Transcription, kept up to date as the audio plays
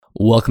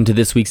Welcome to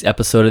this week's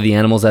episode of the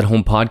Animals at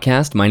Home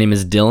podcast. My name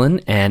is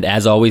Dylan, and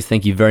as always,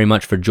 thank you very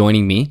much for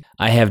joining me.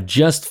 I have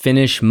just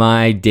finished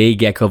my day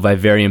gecko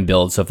vivarium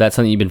build, so if that's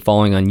something you've been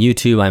following on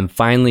YouTube, I'm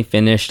finally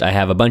finished. I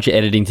have a bunch of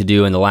editing to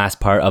do, and the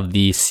last part of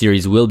the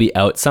series will be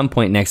out some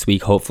point next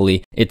week,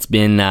 hopefully. It's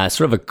been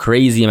sort of a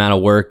crazy amount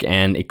of work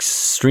and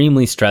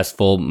extremely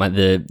stressful.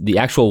 The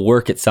actual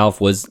work itself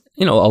was,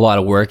 a lot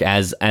of work,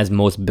 as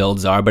most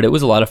builds are, but it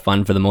was a lot of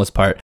fun for the most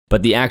part.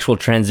 But the actual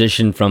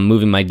transition from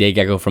moving my day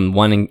gecko from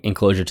one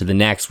enclosure to the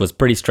next was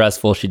pretty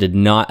stressful. She did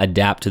not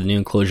adapt to the new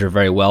enclosure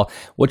very well,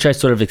 which I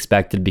sort of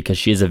expected because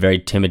she is a very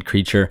timid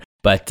creature.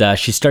 But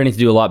she's starting to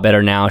do a lot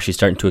better now. She's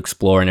starting to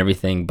explore and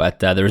everything. But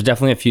there was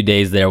definitely a few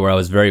days there where I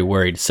was very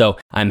worried. So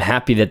I'm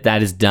happy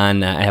that is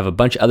done. I have a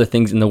bunch of other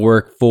things in the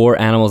work for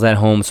Animals at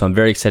Home. So I'm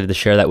very excited to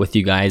share that with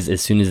you guys as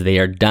soon as they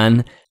are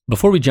done.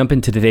 Before we jump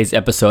into today's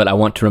episode, I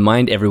want to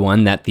remind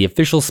everyone that the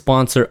official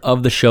sponsor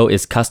of the show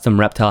is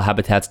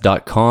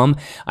CustomReptileHabitats.com.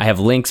 I have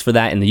links for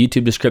that in the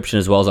YouTube description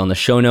as well as on the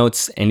show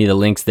notes. Any of the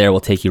links there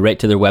will take you right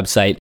to their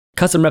website.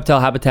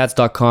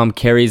 CustomReptileHabitats.com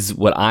carries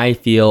what I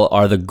feel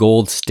are the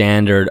gold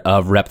standard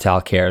of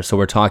reptile care. So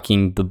we're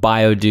talking the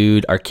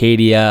Biodude,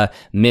 Arcadia,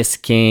 Miss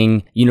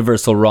King,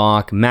 Universal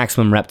Rock,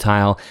 Maximum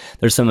Reptile.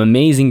 There's some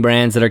amazing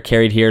brands that are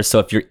carried here. So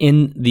if you're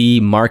in the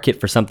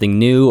market for something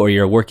new, or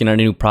you're working on a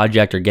new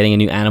project or getting a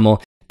new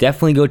animal,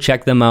 definitely go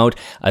check them out.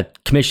 A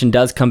commission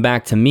does come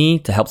back to me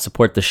to help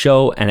support the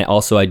show. And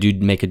I do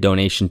make a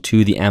donation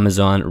to the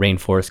Amazon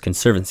Rainforest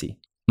Conservancy.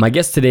 My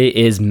guest today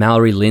is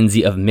Mallory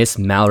Lindsay of Miss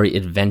Mallory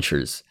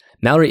Adventures.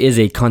 Mallory is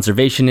a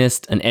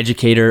conservationist, an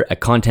educator, a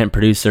content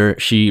producer.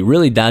 She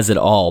really does it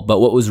all. But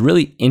what was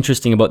really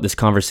interesting about this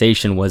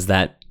conversation was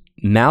that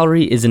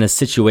Mallory is in a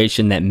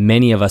situation that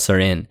many of us are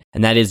in.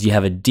 And that is, you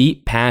have a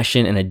deep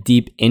passion and a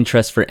deep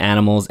interest for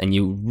animals, and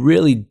you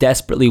really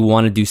desperately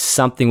want to do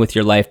something with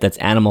your life that's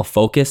animal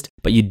focused,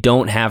 but you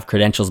don't have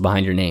credentials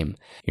behind your name.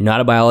 You're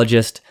not a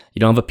biologist, you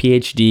don't have a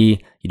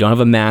PhD, you don't have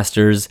a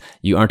master's,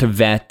 you aren't a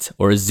vet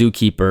or a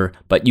zookeeper,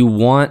 but you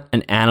want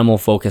an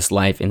animal-focused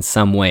life in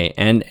some way.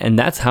 And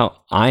that's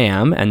how I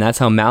am, and that's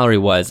how Mallory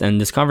was. And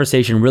this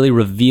conversation really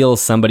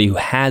reveals somebody who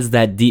has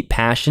that deep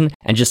passion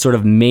and just sort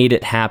of made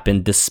it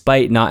happen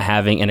despite not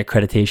having an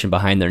accreditation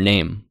behind their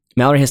name.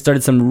 Mallory has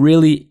started some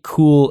really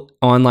cool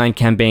online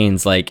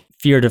campaigns like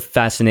Fear to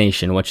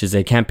Fascination, which is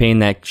a campaign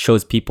that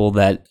shows people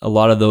that a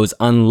lot of those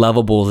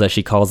unlovables, as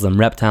she calls them,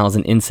 reptiles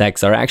and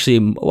insects, are actually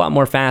a lot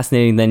more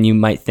fascinating than you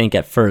might think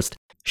at first.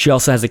 She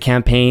also has a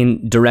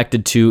campaign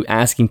directed to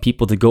asking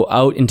people to go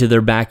out into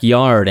their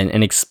backyard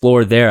and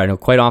explore there. I know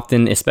quite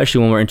often, especially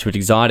when we're into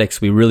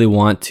exotics, we really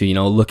want to,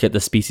 look at the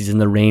species in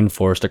the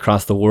rainforest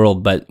across the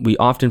world, but we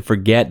often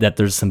forget that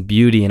there's some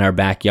beauty in our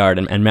backyard,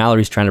 and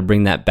Mallory's trying to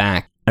bring that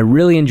back. I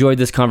really enjoyed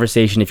this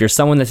conversation. If you're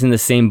someone that's in the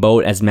same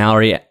boat as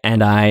Mallory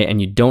and I,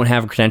 and you don't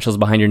have credentials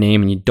behind your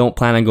name, and you don't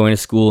plan on going to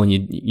school, and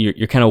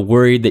you're kind of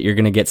worried that you're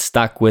going to get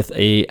stuck with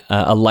a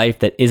life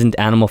that isn't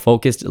animal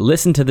focused,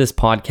 listen to this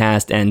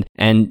podcast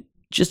and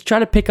just try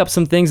to pick up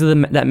some things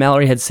that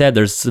Mallory had said.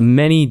 There's so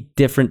many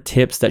different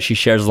tips that she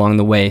shares along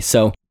the way.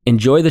 So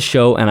enjoy the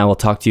show, and I will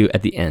talk to you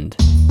at the end.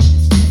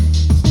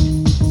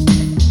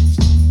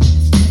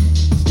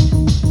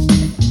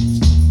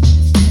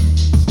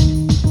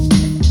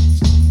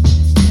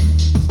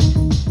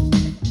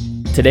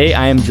 Today,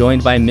 I am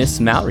joined by Miss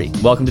Mallory.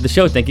 Welcome to the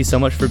show. Thank you so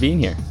much for being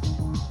here.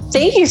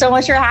 Thank you so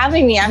much for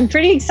having me. I'm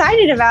pretty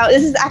excited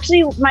this is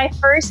actually my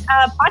first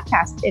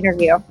podcast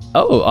interview.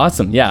 Oh,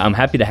 awesome. Yeah, I'm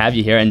happy to have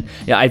you here. And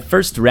I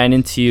first ran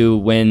into you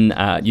when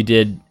you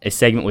did a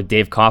segment with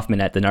Dave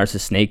Kaufman at the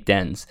Narcissus Snake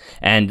Dens.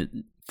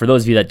 And for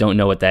those of you that don't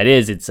know what that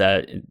is, it's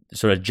a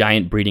sort of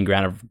giant breeding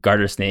ground of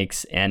garter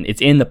snakes, and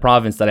it's in the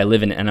province that I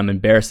live in, and I'm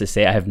embarrassed to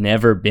say I have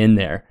never been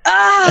there.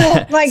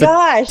 Oh my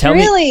gosh,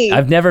 really?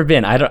 I've never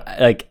been.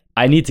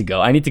 I need to go.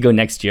 I need to go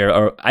next year,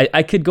 or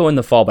I could go in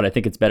the fall, but I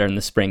think it's better in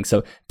the spring.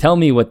 So tell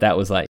me what that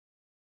was like.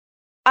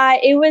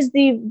 It was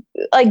the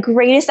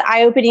greatest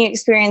eye-opening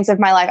experience of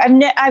my life.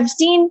 I've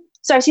seen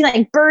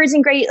birds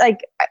and great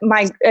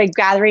my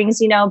gatherings,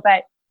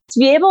 but to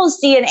be able to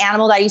see an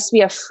animal that I used to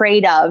be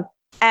afraid of,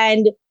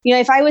 and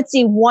if I would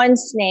see one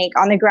snake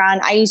on the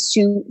ground, I used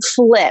to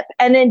flip,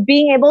 and then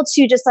being able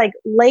to just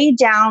lay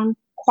down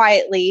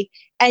quietly,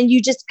 and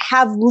you just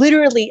have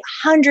literally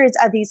hundreds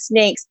of these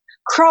snakes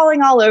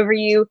crawling all over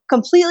you,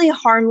 completely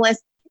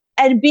harmless,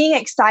 and being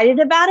excited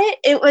about it.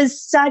 It was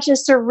such a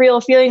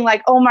surreal feeling,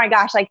 oh my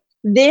gosh,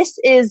 this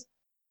is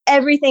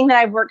everything that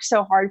I've worked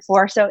so hard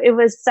for. So it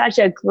was such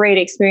a great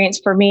experience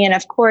for me. And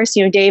of course,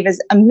 Dave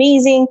is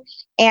amazing.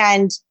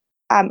 And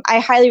I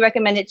highly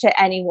recommend it to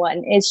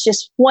anyone. It's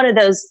just one of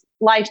those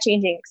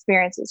life-changing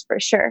experiences for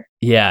sure.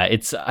 Yeah,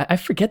 I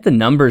forget the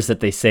numbers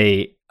that they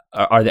say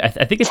are there.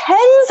 I think it's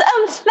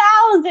tens of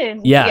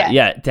thousands.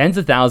 Yeah, tens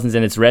of thousands,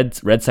 and it's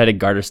red-sided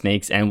garter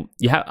snakes. And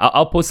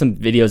I'll post some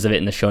videos of it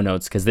in the show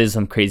notes because there's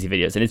some crazy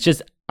videos, and it's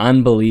just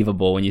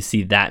unbelievable when you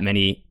see that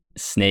many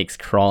snakes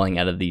crawling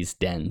out of these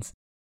dens.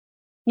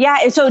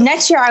 Yeah, so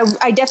next year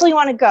I definitely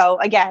want to go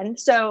again.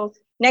 So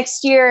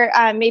next year,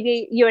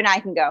 maybe you and I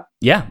can go.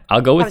 Yeah,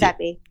 I'll go with How would you. that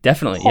be?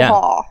 Definitely. Yeah.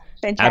 Oh,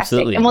 fantastic.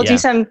 Absolutely. And we'll yeah. do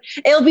some,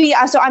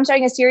 so I'm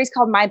starting a series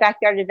called My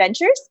Backyard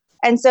Adventures.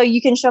 And so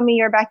you can show me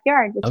your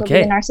backyard, which will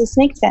be the narcissus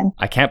snake den.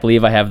 I can't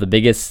believe I have the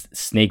biggest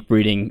snake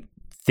breeding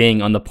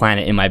thing on the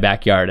planet in my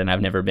backyard and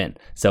I've never been.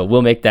 So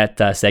we'll make that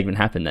segment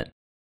happen then.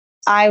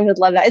 I would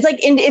love that. It's like,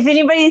 if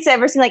anybody's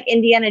ever seen like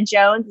Indiana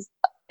Jones,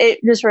 it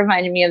just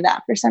reminded me of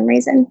that for some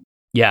reason.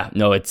 Yeah,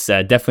 no, it's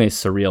definitely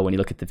surreal when you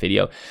look at the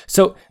video.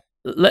 So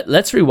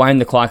let's rewind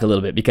the clock a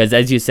little bit, because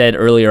as you said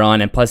earlier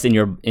on, and plus in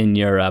your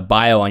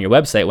bio on your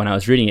website when I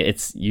was reading it,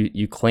 it's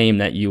you claim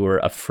that you were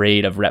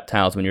afraid of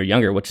reptiles when you were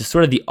younger, which is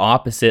sort of the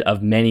opposite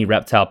of many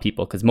reptile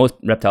people, because most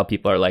reptile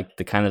people are like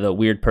the kind of the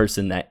weird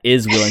person that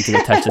is willing to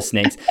go touch the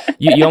snakes.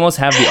 You almost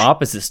have the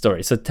opposite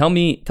story. So tell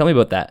me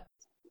about that.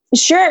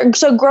 Sure.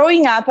 So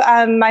growing up,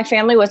 my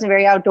family wasn't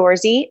very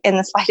outdoorsy in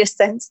the slightest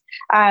sense.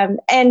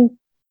 And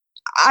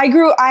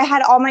I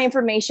had all my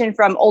information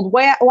from old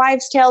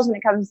wives' tales when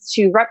it comes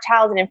to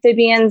reptiles and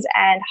amphibians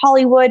and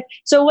Hollywood.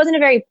 So it wasn't a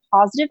very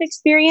positive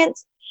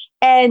experience.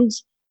 And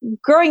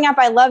growing up,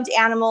 I loved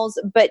animals,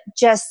 but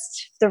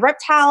just the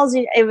reptiles,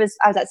 I was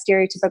that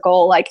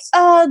stereotypical, like,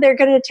 oh, they're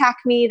going to attack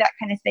me, that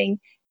kind of thing.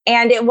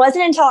 And it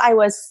wasn't until I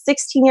was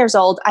 16 years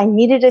old, I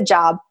needed a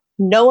job.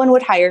 No one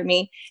would hire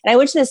me. And I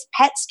went to this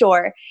pet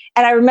store,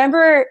 and I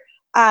remember,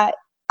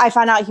 I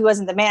found out he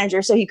wasn't the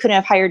manager, so he couldn't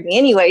have hired me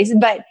anyways.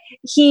 But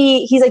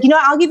he's like,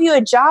 I'll give you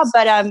a job,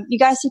 but you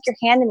got to stick your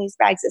hand in these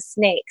bags of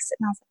snakes.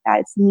 And I was like,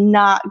 that's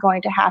not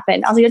going to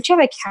happen. I was like, don't you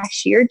have a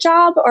cashier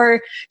job or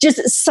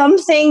just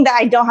something that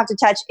I don't have to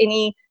touch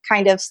any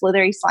kind of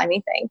slithery,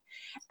 slimy thing?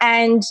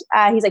 And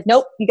he's like,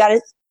 nope, you got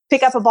to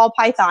pick up a ball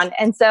python.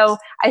 And so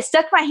I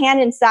stuck my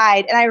hand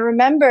inside, and I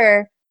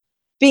remember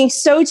being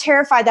so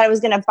terrified that it was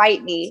going to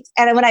bite me.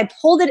 And when I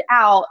pulled it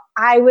out,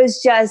 I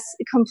was just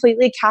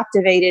completely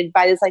captivated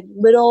by this like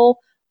little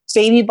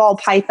baby ball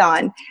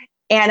python.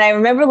 And I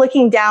remember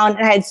looking down,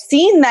 and I had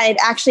seen that it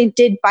actually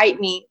did bite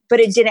me, but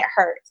it didn't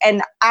hurt.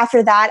 And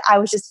after that, I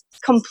was just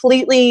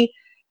completely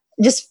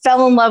just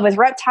fell in love with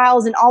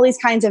reptiles and all these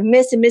kinds of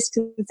myths and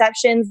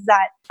misconceptions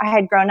that I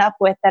had grown up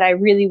with that I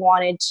really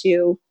wanted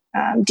to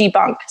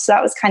debunk. So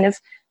that was kind of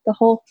the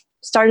whole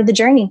start of the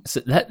journey. So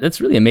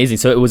that's really amazing.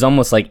 So it was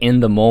almost like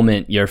in the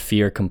moment, your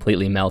fear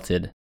completely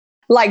melted.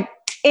 Like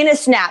in a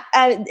snap.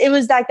 It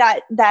was like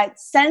that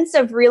sense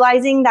of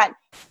realizing that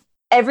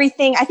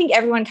everything, I think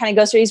everyone kind of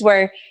goes through these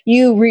where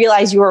you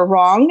realize you were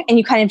wrong and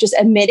you kind of just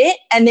admit it.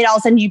 And then all of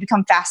a sudden you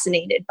become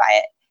fascinated by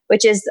it,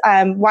 which is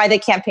why the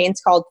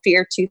campaign's called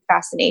Fear to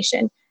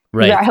Fascination.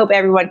 Right. I hope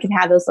everyone can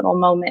have those little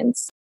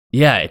moments.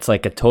 Yeah, it's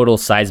like a total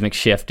seismic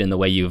shift in the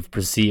way you've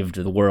perceived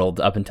the world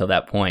up until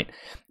that point.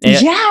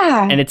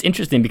 And it's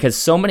interesting because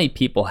so many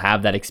people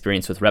have that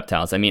experience with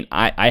reptiles. I mean,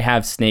 I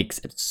have snakes.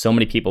 So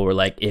many people were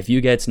like, if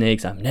you get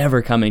snakes, I'm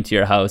never coming to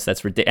your house.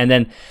 That's ridiculous. And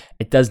then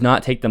it does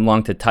not take them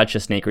long to touch a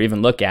snake or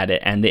even look at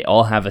it. And they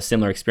all have a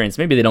similar experience.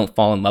 Maybe they don't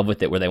fall in love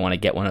with it where they want to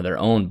get one of their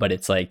own, but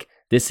it's like,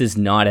 this is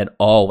not at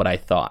all what I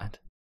thought.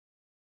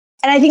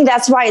 And I think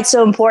that's why it's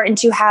so important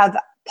to have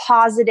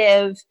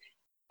positive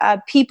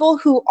people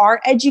who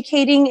are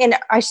educating, and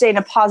I should say in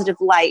a positive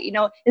light,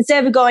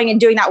 instead of going and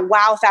doing that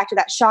wow factor,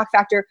 that shock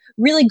factor,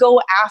 really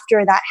go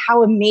after that,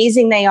 how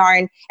amazing they are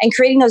and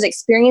creating those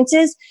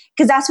experiences.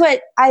 Because that's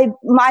what I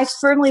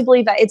firmly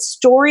believe, that it's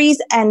stories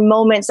and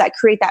moments that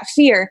create that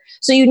fear.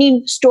 So you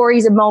need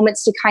stories and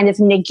moments to kind of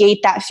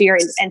negate that fear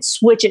and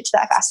switch it to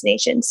that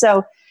fascination.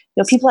 So,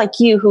 people like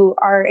you who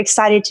are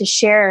excited to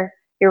share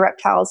your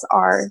reptiles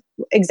are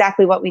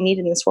exactly what we need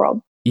in this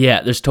world.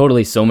 Yeah, there's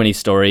totally so many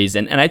stories.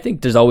 And I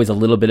think there's always a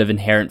little bit of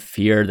inherent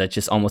fear that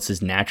just almost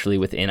is naturally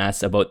within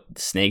us about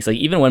snakes. Like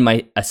even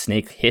when a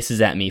snake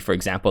hisses at me, for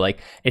example, like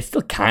it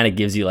still kind of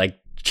gives you like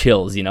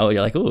chills, you're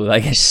like, ooh,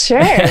 like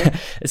sure.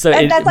 So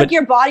that's like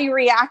your body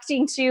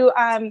reacting to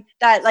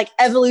that like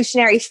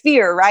evolutionary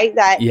fear, right?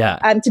 That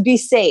to be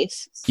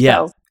safe.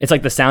 Yeah. So. It's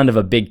like the sound of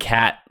a big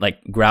cat like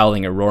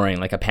growling or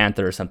roaring like a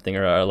panther or something,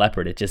 or a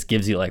leopard. It just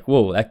gives you like,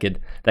 whoa, that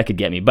could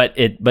get me. But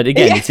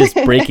again, it's just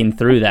breaking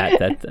through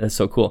that. That's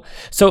so cool.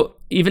 So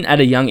even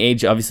at a young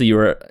age, obviously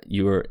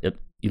you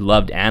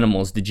loved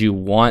animals. Did you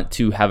want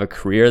to have a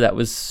career that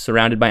was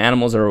surrounded by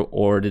animals,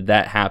 or did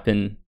that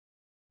happen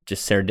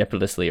just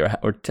serendipitously,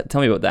 or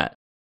tell me about that?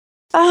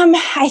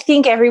 I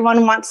think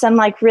everyone wants some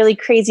like really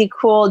crazy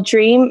cool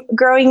dream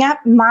growing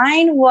up.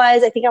 Mine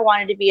was, I think I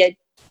wanted to be a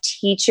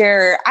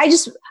teacher. I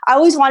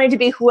always wanted to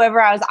be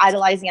whoever I was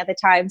idolizing at the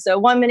time. So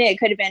one minute it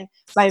could have been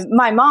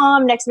my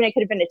mom, next minute it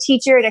could have been a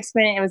teacher, next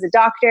minute it was a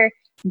doctor.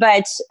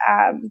 But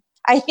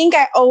I think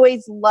I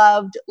always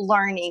loved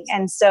learning.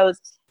 And so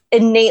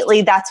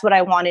innately that's what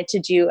I wanted to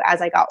do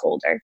as I got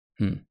older.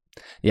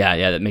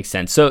 Yeah, that makes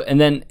sense. So,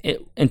 and then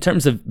in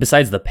terms of,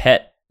 besides the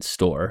pet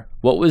store,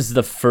 what was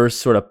the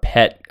first sort of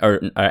pet or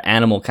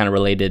animal kind of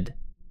related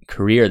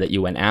career that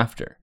you went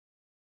after?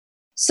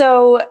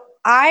 So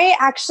I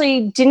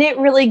actually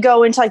didn't really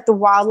go into like the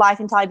wildlife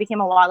until I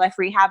became a wildlife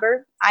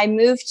rehabber. I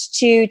moved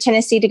to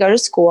Tennessee to go to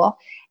school,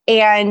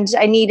 and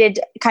I needed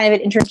kind of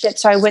an internship.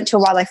 So I went to a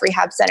wildlife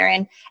rehab center,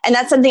 and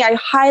that's something I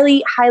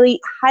highly, highly,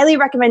 highly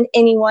recommend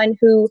anyone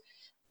who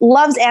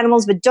loves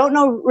animals but don't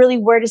know really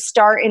where to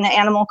start in the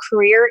animal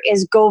career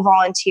is go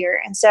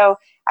volunteer. And so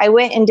I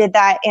went and did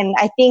that. And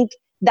I think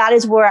that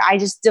is where I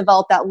just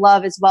developed that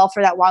love as well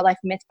for that wildlife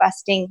myth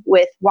busting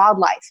with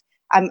wildlife.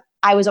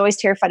 I was always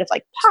terrified of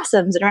like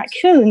possums and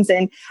raccoons,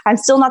 and I'm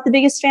still not the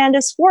biggest fan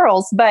of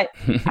squirrels, but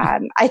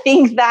I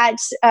think that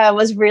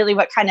was really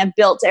what kind of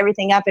built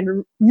everything up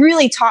and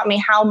really taught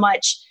me how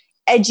much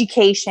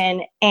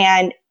education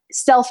and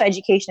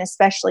self-education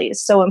especially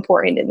is so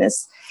important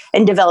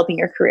in developing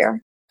your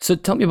career. So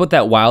tell me about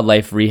that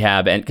wildlife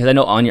rehab, and because I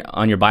know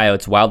on your bio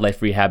it's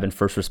wildlife rehab and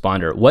first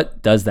responder.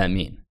 What does that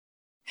mean?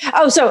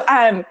 Oh, so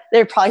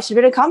there probably should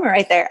have been a comma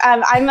right there.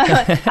 I'm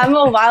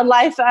a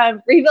wildlife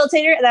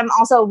rehabilitator, and I'm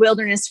also a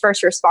wilderness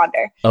first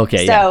responder.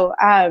 Okay. So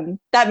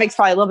that makes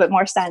probably a little bit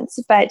more sense.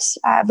 But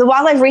the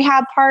wildlife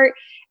rehab part,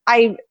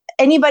 I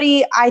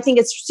think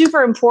it's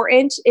super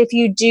important if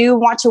you do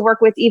want to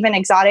work with even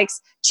exotics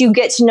to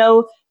get to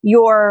know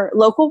your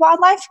local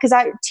wildlife, because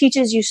that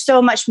teaches you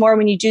so much more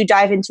when you do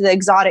dive into the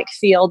exotic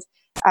field.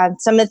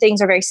 Some of the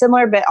things are very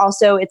similar, but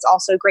it's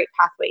also a great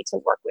pathway to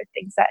work with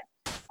things that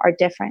are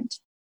different.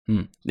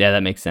 Yeah,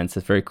 that makes sense.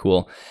 That's very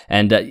cool.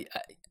 And it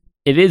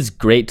is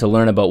great to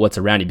learn about what's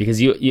around you,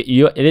 because it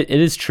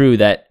is true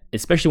that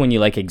especially when you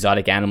like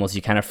exotic animals,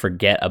 you kind of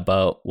forget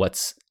about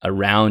what's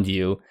around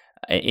you.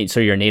 So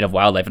your native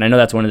wildlife. And I know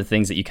that's one of the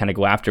things that you kind of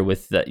go after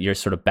with your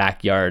sort of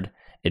backyard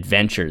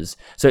adventures.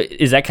 So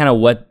is that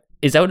what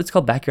it's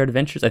called, backyard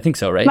adventures? I think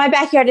so, right? My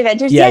backyard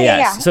adventures.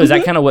 Yeah. So is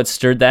that kind of what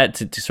stirred that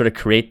to sort of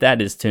create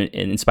that, is to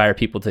inspire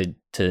people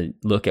to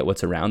look at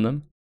what's around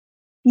them?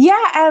 Yeah.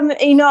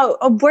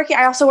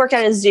 I also worked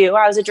at a zoo.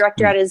 I was a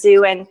director at a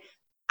zoo, and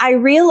I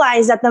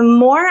realized that the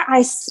more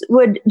I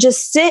would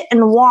just sit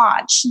and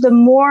watch, the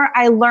more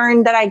I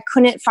learned that I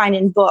couldn't find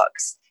in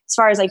books, as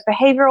far as like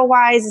behavioral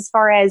wise, as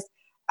far as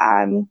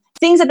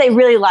things that they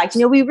really liked.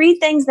 We read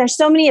things, there's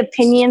so many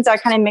opinions that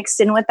are kind of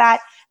mixed in with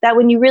that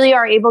when you really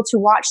are able to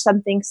watch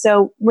something.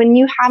 So when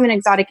you have an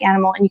exotic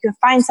animal and you can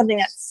find something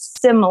that's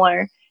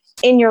similar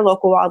in your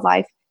local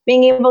wildlife,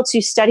 being able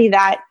to study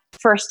that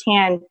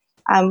firsthand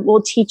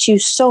will teach you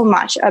so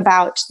much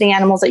about the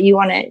animals that you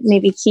want to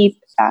maybe keep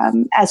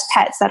as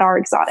pets that are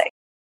exotic.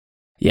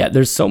 Yeah,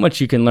 there's so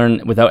much you can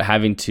learn without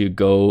having to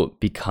go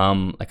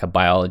become like a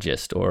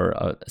biologist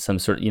or some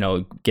sort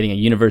of, getting a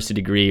university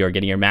degree or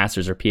getting your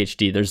master's or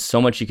PhD. There's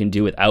so much you can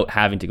do without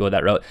having to go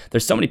that route.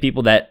 There's so many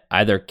people that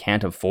either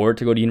can't afford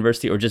to go to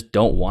university or just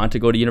don't want to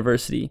go to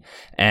university.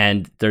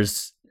 And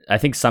I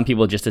think some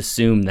people just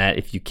assume that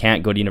if you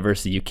can't go to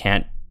university, you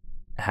can't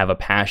have a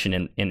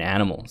passion in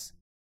animals.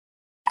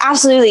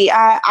 Absolutely.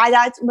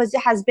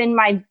 Has been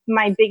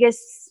my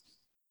biggest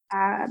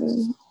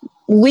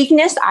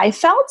weakness. I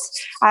felt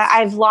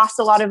I've lost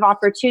a lot of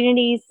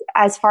opportunities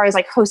as far as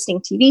like hosting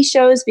TV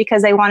shows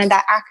because they wanted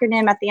that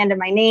acronym at the end of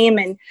my name,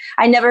 and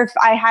I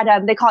had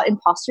they call it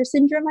imposter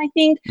syndrome, I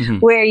think,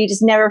 where you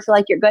just never feel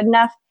like you're good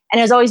enough. And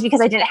it was always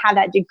because I didn't have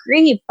that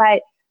degree.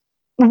 But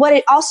what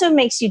it also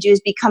makes you do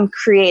is become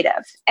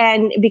creative.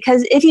 And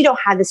because if you don't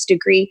have this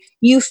degree,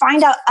 you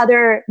find out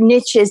other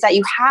niches that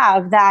you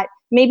have that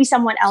maybe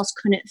someone else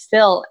couldn't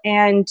fill.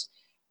 And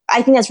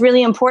I think that's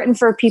really important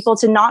for people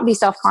to not be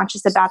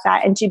self-conscious about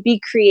that and to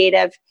be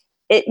creative.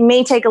 It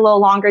may take a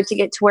little longer to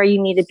get to where you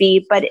need to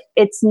be, but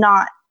it's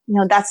not,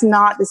 that's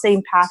not the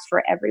same path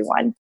for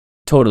everyone.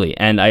 Totally.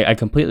 And I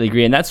completely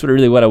agree. And that's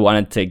what I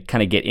wanted to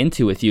kind of get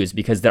into with you, is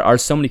because there are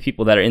so many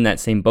people that are in that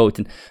same boat.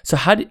 And so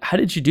how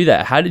did you do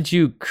that? How did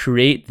you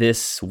create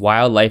this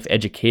wildlife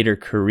educator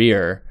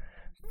career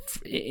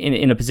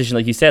in a position,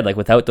 like you said, like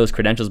without those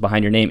credentials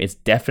behind your name? It's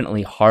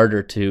definitely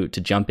harder to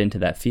jump into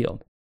that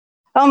field.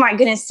 Oh my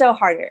goodness, so much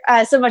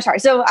harder.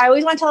 So I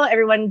always want to tell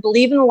everyone,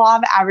 believe in the law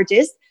of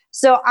averages.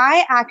 So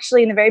I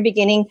actually, in the very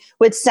beginning,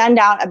 would send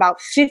out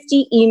about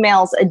 50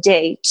 emails a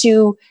day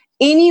to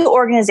any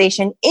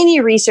organization,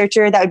 any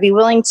researcher that would be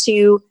willing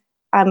to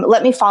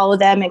let me follow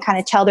them and kind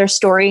of tell their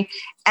story.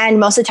 And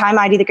most of the time,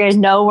 I'd either get a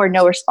no or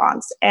no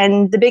response.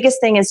 And the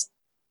biggest thing is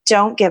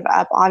don't give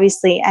up,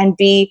 obviously, and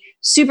be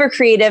super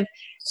creative.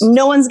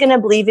 No one's going to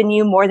believe in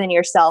you more than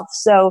yourself.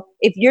 So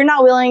if you're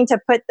not willing to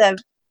put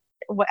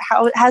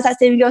how's that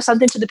saying go?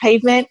 Something to the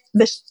pavement,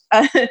 the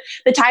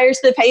tires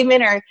to the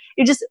pavement, or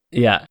you just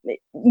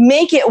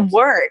make it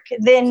work.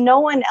 Then no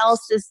one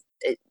else is.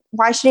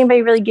 Why should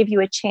anybody really give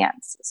you a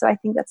chance? So I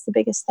think that's the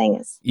biggest thing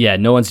is. Yeah,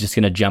 no one's just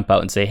going to jump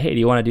out and say, "Hey, do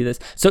you want to do this?"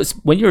 So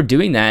when you were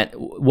doing that,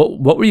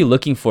 what were you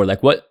looking for?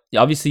 Like, what?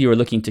 Obviously, you were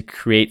looking to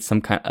create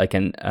some kind like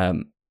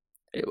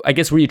I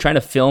guess, were you trying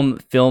to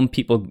film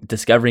people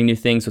discovering new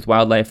things with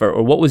wildlife,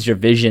 or what was your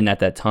vision at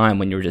that time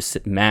when you were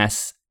just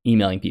mass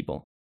emailing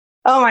people?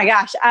 Oh my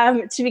gosh.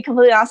 To be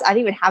completely honest, I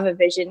didn't even have a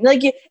vision.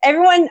 Like it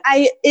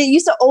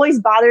used to always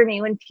bother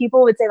me when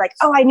people would say like,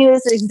 "Oh, I knew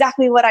this is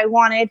exactly what I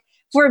wanted."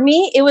 For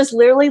me, it was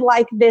literally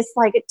like this,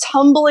 like a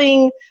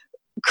tumbling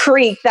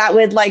creek that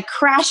would like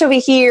crash over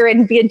here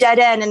and be a dead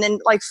end and then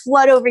like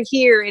flood over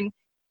here. And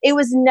it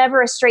was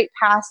never a straight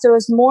path. So it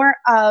was more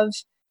of,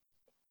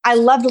 I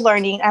loved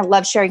learning. I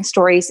loved sharing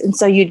stories. And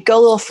so you'd go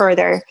a little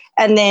further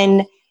and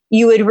then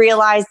you would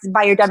realize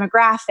by your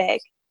demographic,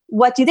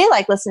 what do they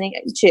like listening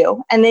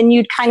to? And then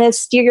you'd kind of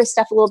steer your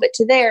stuff a little bit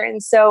to there.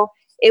 And so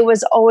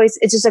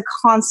it's just a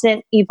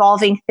constant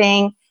evolving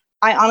thing.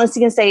 I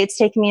honestly can say it's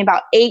taken me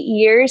about 8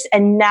 years.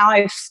 And now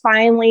I've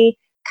finally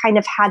kind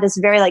of had this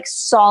very like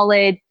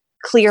solid,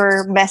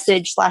 clear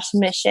message /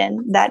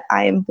 mission that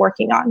I'm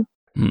working on.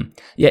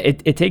 Yeah,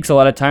 it takes a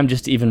lot of time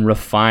just to even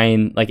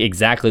refine,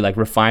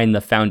 refine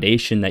the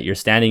foundation that you're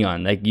standing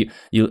on. Like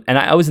you, and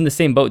I was in the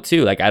same boat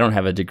too. Like I don't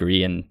have a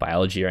degree in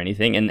biology or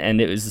anything.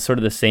 And it was sort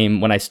of the same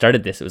when I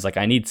started this. It was like,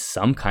 I need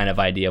some kind of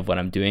idea of what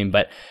I'm doing,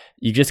 but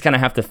you just kind of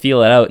have to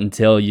feel it out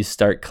until you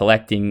start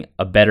collecting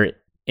a better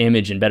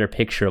image and better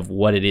picture of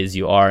what it is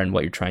you are and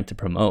what you're trying to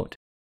promote.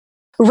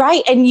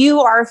 Right. And you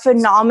are a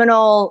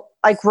phenomenal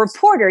like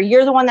reporter.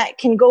 You're the one that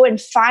can go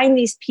and find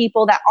these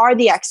people that are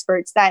the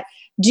experts that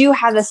do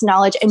have this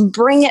knowledge and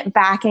bring it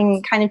back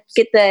and kind of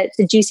get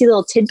the juicy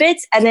little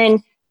tidbits and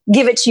then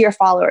give it to your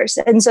followers.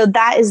 And so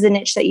that is the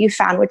niche that you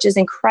found, which is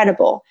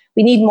incredible.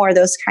 We need more of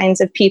those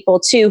kinds of people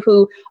too,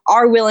 who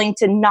are willing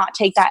to not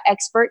take that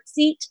expert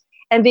seat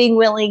and being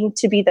willing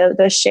to be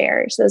those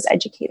sharers, those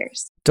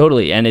educators.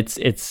 Totally. And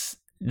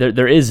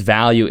there is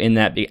value in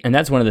that. And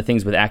that's one of the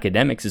things with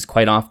academics is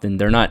quite often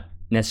they're not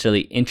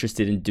necessarily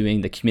interested in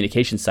doing the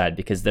communication side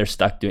because they're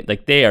stuck doing,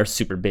 like they are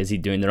super busy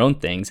doing their own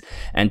things.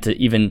 And to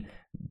even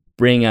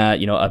bring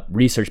a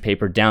research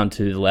paper down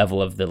to the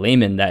level of the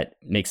layman that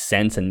makes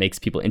sense and makes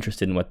people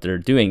interested in what they're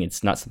doing,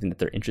 it's not something that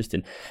they're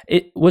interested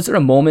in. Was there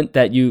a moment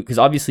that because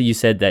obviously you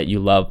said that you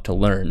love to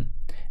learn.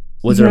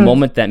 Was there a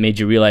moment that made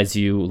you realize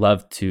you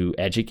love to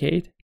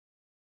educate?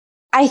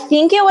 I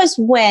think it was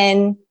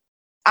when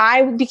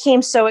I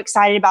became so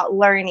excited about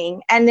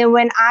learning. And then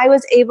when I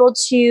was able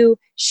to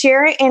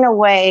share it in a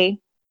way,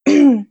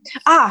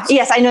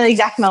 yes, I know the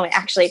exact moment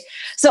actually.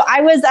 So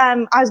I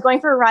was going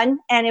for a run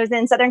and it was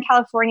in Southern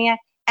California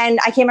and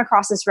I came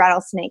across this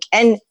rattlesnake.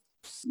 And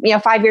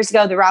 5 years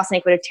ago, the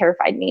rattlesnake would have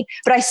terrified me,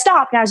 but I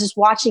stopped and I was just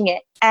watching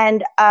it.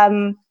 And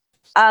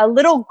a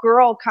little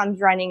girl comes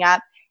running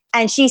up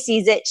and she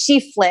sees it,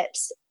 she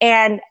flips.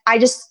 And I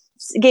just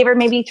gave her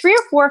maybe 3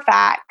 or 4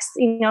 facts,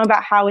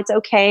 about how it's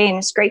okay and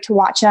it's great to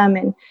watch them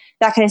and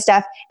that kind of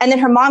stuff. And then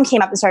her mom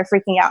came up and started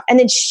freaking out. And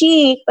then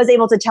she was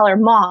able to tell her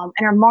mom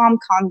and her mom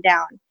calmed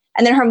down.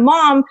 And then her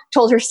mom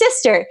told her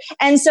sister.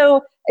 And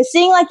so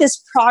seeing like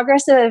this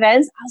progress of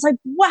events, I was like,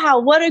 wow,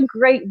 what a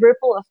great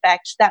ripple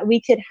effect that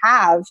we could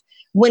have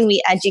when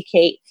we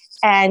educate.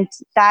 And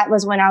that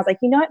was when I was like,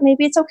 you know what,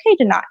 maybe it's okay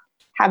to not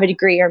have a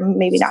degree or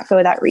maybe not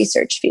go that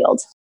research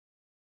field.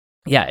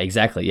 Yeah,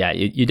 exactly. Yeah,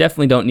 you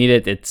definitely don't need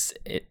it. It's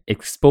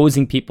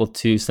exposing people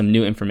to some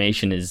new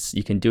information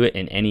you can do it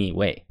in any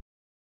way.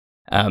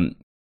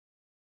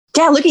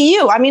 Yeah, look at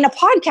you. I mean, a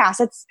podcast,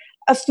 it's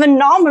a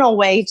phenomenal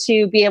way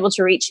to be able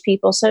to reach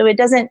people. So if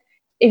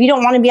you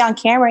don't want to be on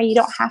camera, you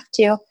don't have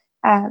to.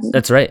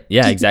 That's right.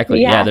 Yeah,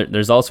 exactly. Yeah,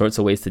 there's all sorts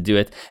of ways to do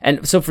it.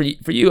 And so for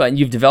you,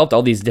 you've developed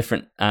all these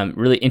different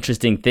really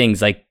interesting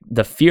things like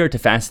the fear to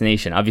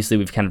fascination. Obviously,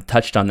 we've kind of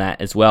touched on that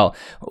as well.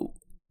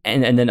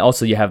 And then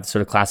also you have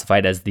sort of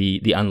classified as the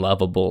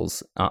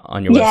unlovables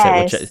on your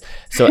website.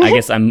 So I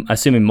guess I'm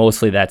assuming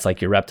mostly that's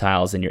like your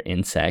reptiles and your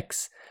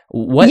insects.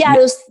 Go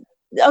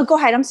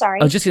ahead. I'm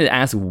sorry. I was just going to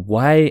ask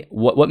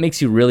what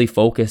makes you really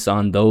focus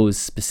on those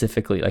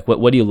specifically? Like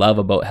what do you love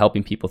about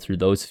helping people through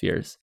those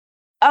fears?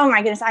 Oh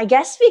my goodness. I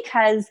guess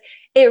because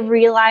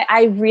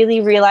I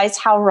really realized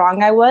how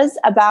wrong I was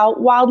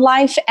about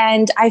wildlife.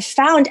 And I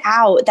found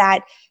out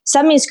that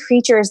some of these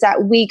creatures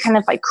that we kind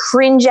of like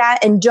cringe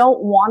at and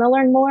don't want to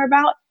learn more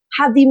about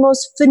have the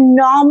most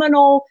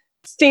phenomenal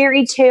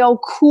fairy tale,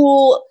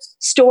 cool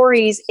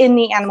stories in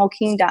the animal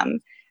kingdom.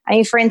 I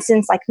mean, for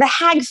instance, like the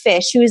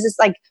hagfish, who is this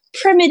like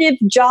primitive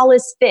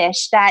jawless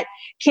fish that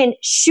can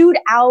shoot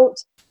out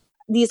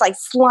these like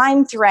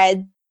slime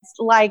threads,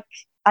 like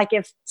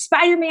if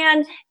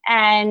Spider-Man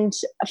and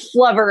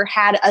Flubber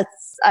had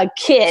a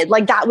kid,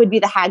 like that would be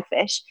the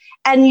hagfish.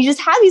 And you just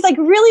have these like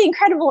really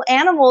incredible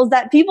animals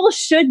that people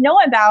should know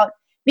about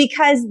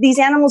because these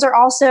animals are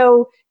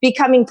also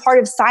becoming part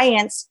of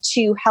science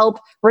to help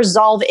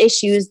resolve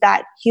issues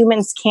that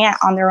humans can't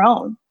on their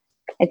own.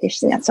 I just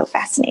think that's so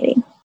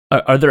fascinating.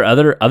 Are there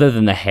other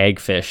than the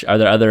hagfish,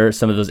 are there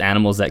some of those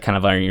animals that kind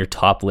of are on your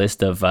top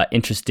list of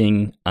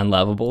interesting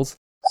unlovables?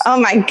 Oh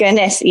my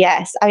goodness,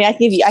 yes. I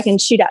mean, I can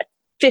shoot out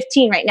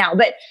 15 right now,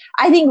 but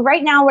I think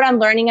right now what I'm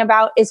learning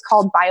about is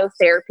called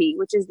biotherapy,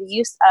 which is the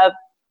use of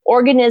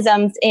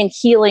organisms in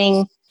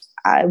healing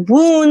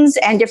wounds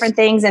and different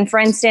things. And for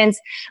instance,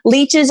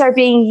 leeches are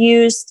being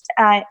used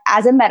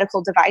as a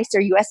medical device.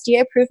 They're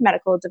USDA approved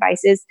medical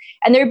devices.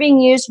 And they're being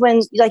used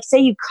when, like, say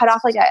you cut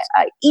off like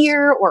a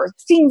ear or a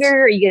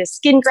finger or you get a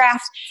skin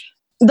graft.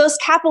 Those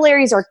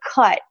capillaries are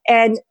cut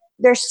and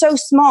they're so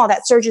small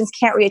that surgeons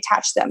can't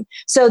reattach them.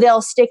 So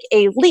they'll stick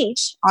a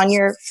leech on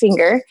your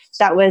finger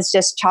that was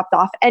just chopped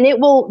off and it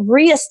will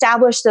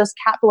reestablish those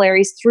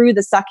capillaries through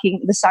the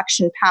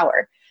suction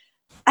power.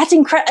 That's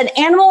incredible. An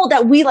animal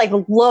that we like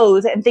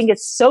loathe and think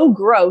it's so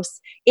gross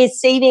is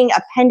saving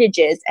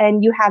appendages.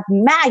 And you have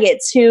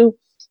maggots who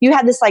you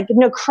have this like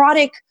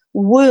necrotic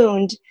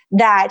wound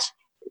that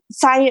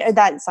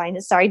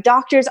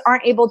doctors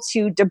aren't able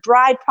to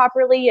debride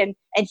properly and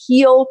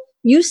heal.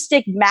 You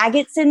stick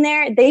maggots in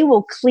there, they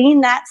will clean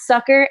that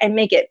sucker and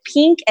make it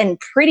pink and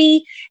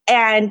pretty,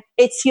 and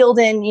it's healed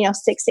in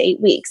 6 to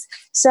 8 weeks.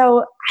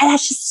 So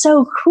that's just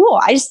so cool.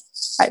 I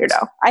don't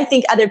know. I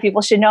think other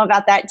people should know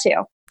about that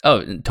too.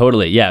 Oh,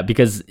 totally. Yeah.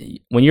 Because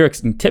when you're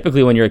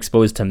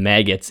exposed to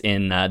maggots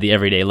in the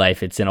everyday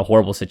life, it's in a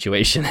horrible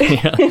situation.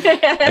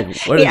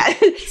 Yeah.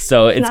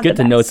 So it's good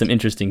to know some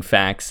interesting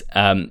facts.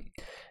 And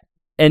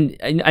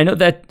I know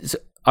that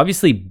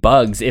obviously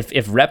bugs, if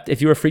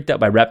you were freaked out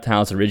by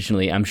reptiles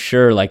originally, I'm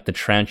sure like the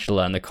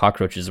tarantula and the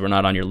cockroaches were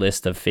not on your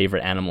list of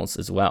favorite animals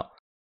as well.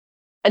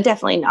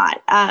 Definitely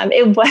not.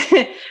 It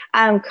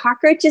was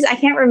cockroaches. I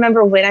can't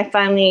remember when I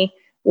finally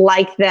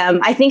like them.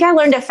 I think I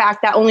learned a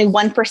fact that only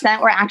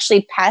 1% were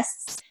actually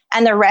pests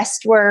and the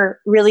rest were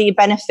really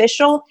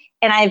beneficial.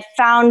 And I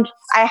found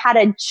I had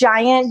a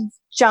giant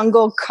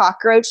jungle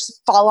cockroach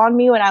fall on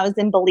me when I was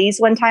in Belize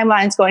one time when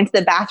I was going to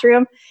the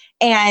bathroom.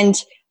 And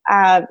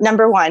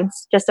number one,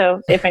 just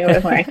so if anyone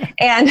was wondering.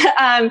 And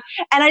I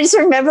just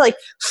remember like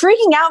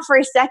freaking out for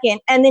a second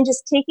and then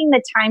just taking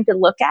the time to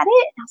look at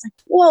it. And I was like,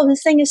 whoa,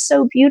 this thing is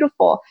so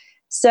beautiful.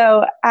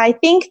 So I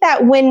think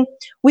that when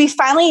we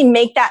finally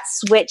make that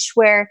switch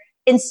where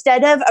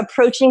instead of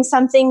approaching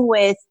something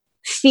with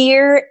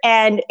fear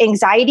and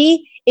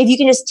anxiety, if you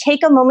can just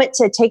take a moment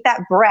to take that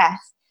breath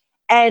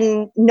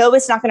and know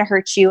it's not going to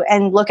hurt you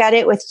and look at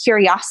it with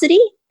curiosity,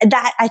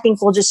 that I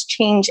think will just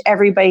change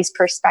everybody's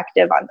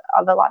perspective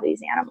of a lot of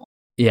these animals.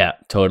 Yeah,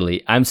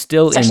 totally. I'm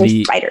still especially in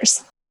the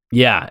spiders.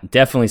 Yeah,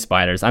 definitely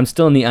spiders. I'm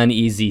still in the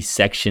uneasy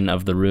section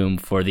of the room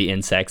for the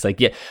insects. Like,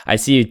 yeah, I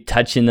see you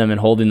touching them and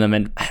holding them,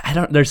 and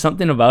there's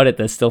something about it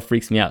that still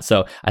freaks me out.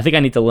 So I think I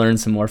need to learn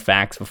some more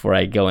facts before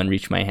I go and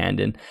reach my hand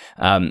in.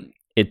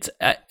 It's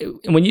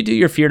when you do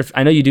your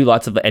I know you do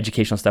lots of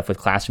educational stuff with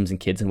classrooms and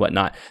kids and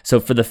whatnot. So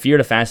for the fear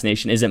to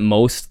fascination,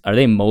 are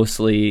they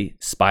mostly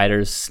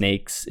spiders,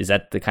 snakes? Is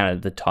that the kind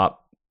of the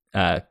top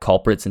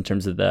culprits in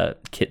terms of the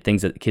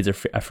things that kids are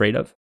afraid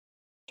of?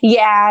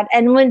 Yeah.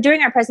 And when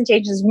doing our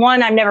presentations,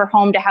 one, I'm never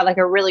home to have like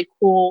a really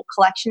cool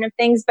collection of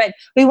things, but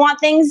we want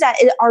things that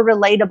are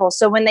relatable.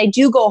 So when they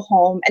do go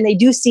home and they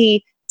do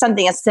see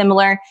something that's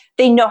similar,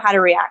 they know how to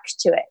react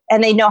to it.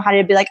 And they know how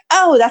to be like,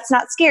 oh, that's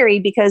not scary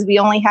because we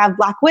only have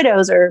black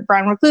widows or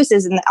brown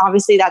recluses. And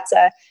obviously that's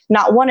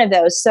not one of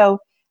those. So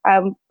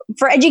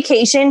for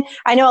education,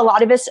 I know a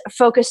lot of us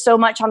focus so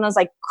much on those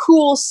like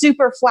cool,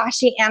 super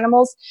flashy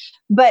animals,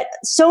 but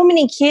so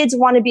many kids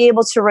want to be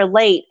able to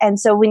relate. And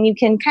so when you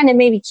can kind of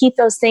maybe keep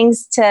those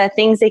things to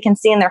things they can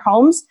see in their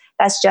homes,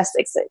 that's just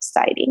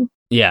exciting.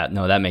 Yeah,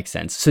 no, that makes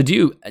sense. So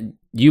do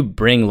you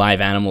bring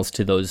live animals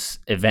to those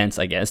events,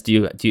 I guess?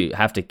 Do you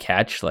have to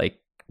catch like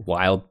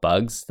wild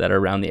bugs that are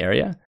around the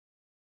area?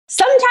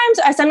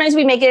 Sometimes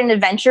we make it an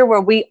adventure where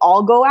we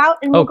all go out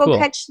and we'll go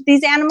catch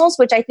these animals,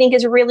 which I think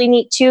is really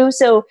neat too.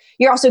 So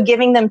you're also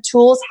giving them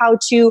tools how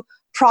to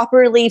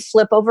properly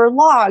flip over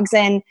logs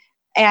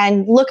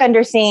and look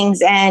under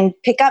things and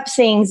pick up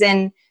things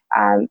and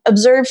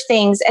observe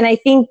things. And I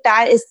think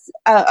that is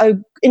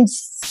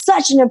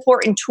such an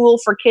important tool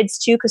for kids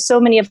too, because so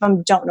many of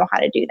them don't know how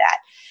to do that.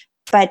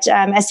 But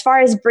as far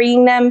as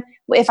bringing them,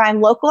 if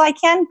I'm local, I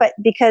can, but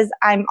because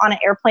I'm on an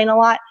airplane a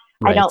lot,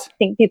 right. I don't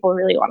think people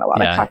really want a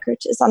lot of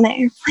cockroaches on the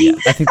airplane. Yeah,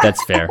 I think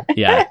that's fair.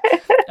 Yeah.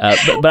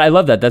 But I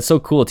love that. That's so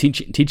cool.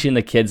 Teaching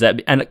the kids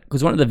that. And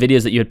because one of the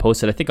videos that you had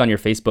posted, I think on your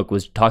Facebook,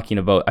 was talking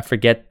about, I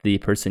forget the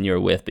person you were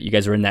with, but you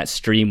guys were in that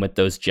stream with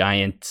those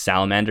giant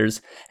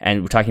salamanders.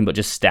 And we're talking about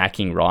just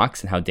stacking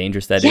rocks and how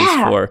dangerous that is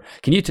for.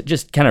 Can you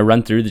just kind of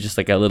run through just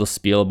like a little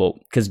spiel about,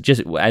 because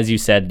just as you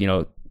said,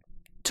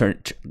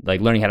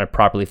 like learning how to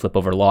properly flip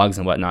over logs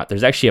and whatnot,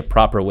 there's actually a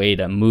proper way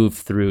to move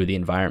through the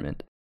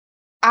environment.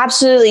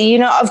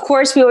 Absolutely. Of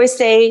course, we always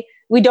say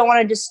we don't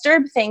want to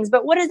disturb things,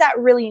 but what does that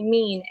really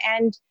mean?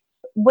 And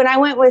when I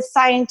went with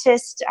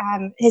scientist,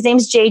 his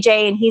name's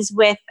JJ, and he's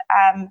with,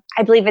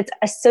 I believe it's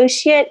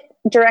Associate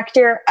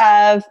Director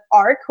of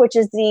ARC, which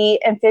is the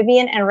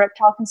Amphibian and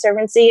Reptile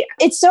Conservancy.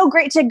 It's so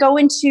great to go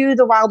into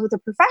the wild with a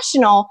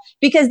professional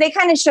because they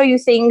kind of show you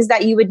things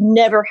that you would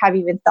never have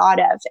even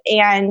thought of.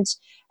 And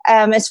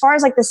as far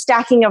as like the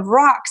stacking of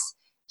rocks,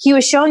 he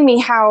was showing me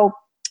how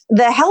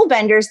the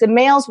hellbenders, the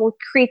males, will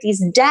create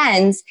these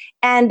dens,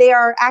 and they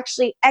are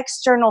actually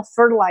external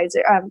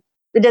fertilizer.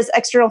 It does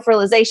external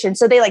fertilization.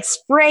 So they like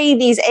spray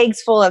these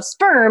eggs full of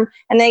sperm,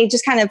 and they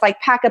just kind of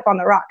like pack up on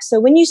the rocks. So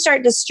when you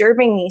start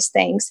disturbing these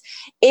things,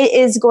 it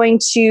is going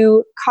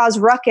to cause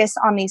ruckus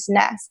on these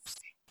nests.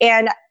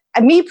 And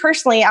me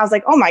personally, I was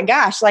like, oh my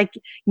gosh, like,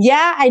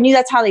 yeah, I knew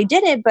that's how they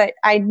did it, but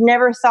I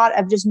never thought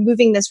of just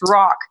moving this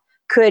rock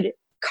could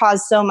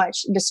cause so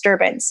much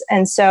disturbance.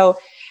 And so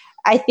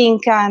I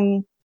think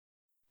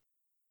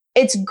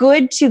it's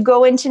good to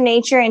go into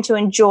nature and to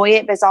enjoy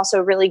it, but it's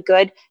also really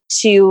good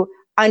to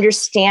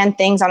understand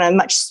things on a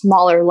much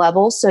smaller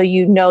level. So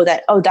you know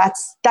that, oh, that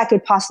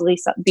could possibly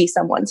be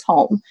someone's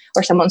home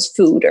or someone's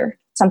food or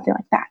something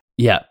like that.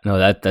 Yeah,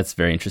 no, that's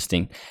very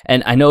interesting.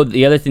 And I know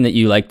the other thing that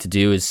you like to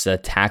do is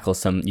tackle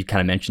some, you kind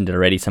of mentioned it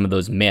already, some of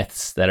those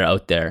myths that are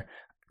out there.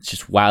 It's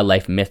just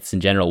wildlife myths in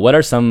general. What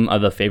are some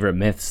of the favorite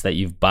myths that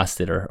you've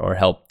busted or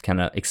helped kind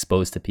of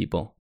expose to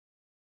people?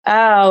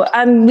 Oh,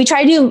 we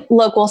try to do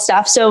local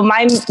stuff. So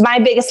my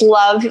biggest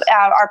love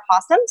are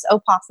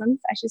opossums,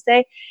 I should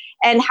say,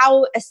 and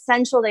how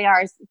essential they are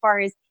as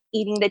far as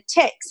eating the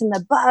ticks and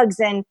the bugs.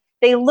 And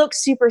they look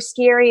super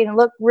scary and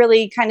look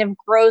really kind of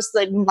gross,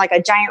 like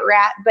a giant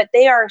rat, but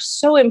they are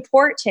so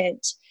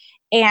important.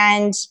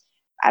 And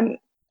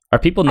are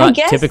people not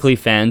typically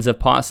fans of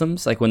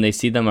possums? Like when they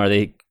see them, are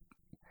they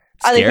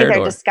scared? They think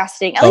they're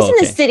disgusting, at least in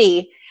the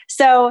city.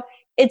 So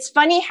it's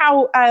funny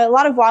how a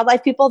lot of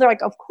wildlife people, they're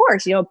like, of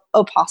course,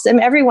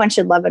 opossum, everyone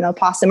should love an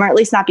opossum or at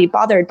least not be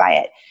bothered by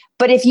it.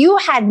 But if you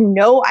had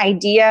no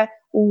idea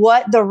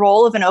what the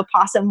role of an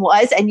opossum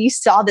was and you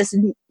saw this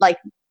like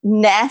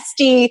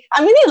nasty,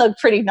 I mean, they look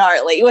pretty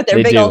gnarly with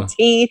their big old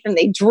teeth and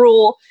they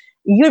drool,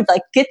 you'd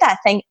like, get that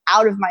thing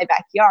out of my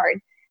backyard.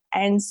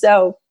 And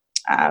so,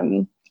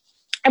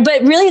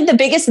 but really the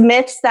biggest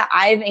myths that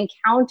I've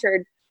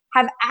encountered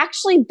have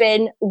actually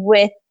been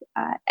with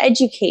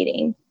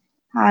educating.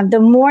 The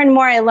more and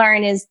more I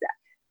learn is that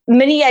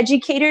many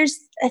educators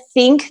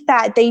think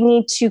that they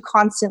need to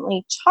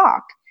constantly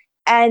talk.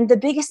 And the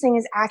biggest thing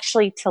is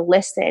actually to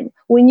listen.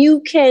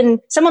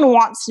 Someone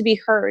wants to be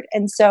heard.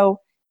 And so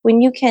when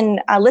you can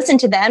listen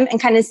to them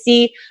and kind of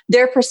see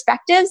their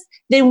perspectives,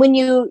 then when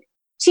you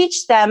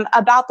teach them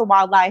about the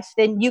wildlife,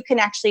 then you can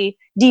actually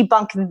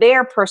debunk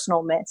their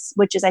personal myths,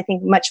 which is, I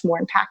think, much more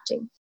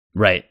impacting.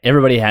 Right.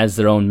 Everybody has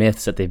their own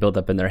myths that they built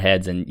up in their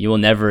heads, and you will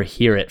never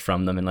hear it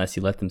from them unless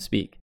you let them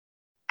speak.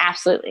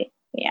 Absolutely.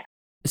 Yeah.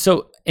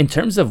 So in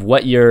terms of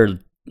what your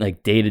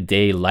like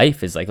day-to-day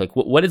life is like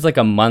what is like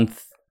a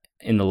month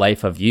in the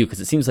life of you? Because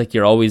it seems like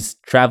you're always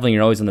traveling,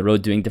 you're always on the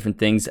road doing different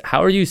things.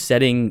 How are you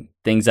setting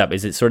things up?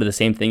 Is it sort of the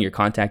same thing? You're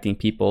contacting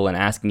people and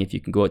asking if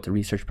you can go out to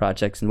research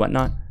projects and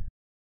whatnot?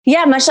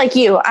 Yeah, much like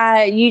you.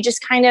 You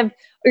just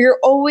you're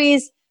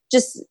always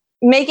just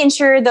making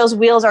sure those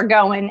wheels are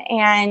going.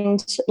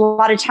 And a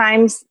lot of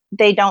times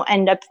they don't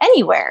end up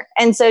anywhere.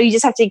 And so you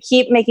just have to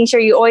keep making sure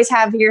you always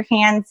have your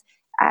hands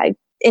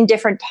in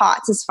different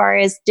pots as far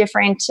as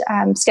different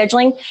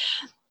scheduling.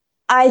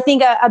 I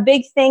think a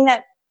big thing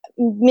that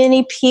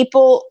many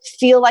people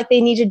feel like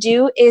they need to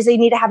do is they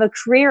need to have a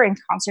career in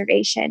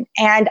conservation.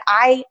 And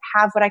I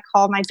have what I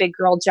call my big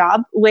girl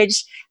job,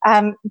 which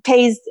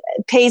pays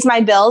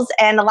my bills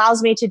and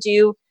allows me to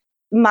do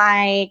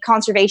my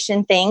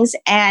conservation things.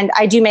 And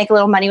I do make a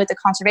little money with the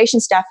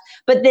conservation stuff.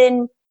 But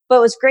then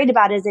what's great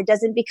about it is it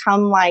doesn't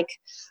become like,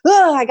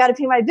 oh, I got to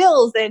pay my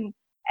bills.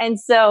 And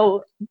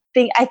so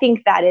I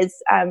think that is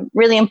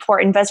really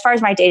important. But as far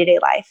as my day-to-day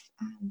life,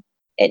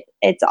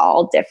 it's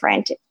all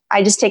different.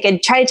 I just try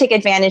to take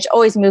advantage,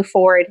 always move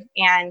forward,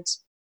 and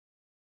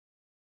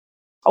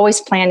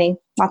always planning,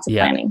 lots of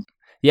planning.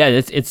 Yeah,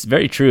 it's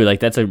very true. Like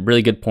that's a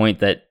really good point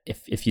that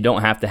if you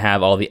don't have to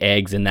have all the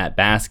eggs in that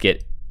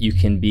basket, you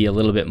can be a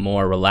little bit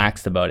more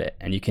relaxed about it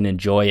and you can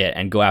enjoy it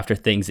and go after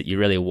things that you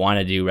really want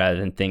to do rather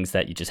than things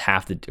that you just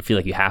have to feel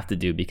like you have to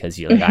do because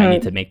you're like, I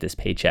need to make this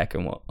paycheck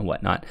and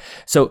whatnot.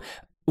 So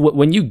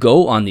when you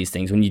go on these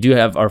things, when you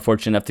are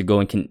fortunate enough to go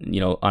and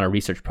on a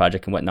research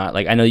project and whatnot,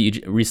 like I know you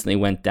recently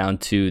went down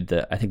to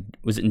I think,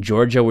 was it in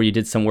Georgia where you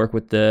did some work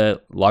with the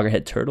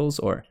loggerhead turtles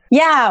or?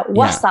 Yeah,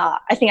 Wassa.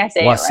 I think I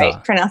say it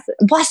right. Pronounce it.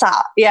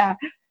 Wassa. Yeah.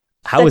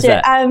 How was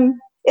that?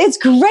 It's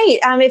great.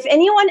 If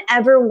anyone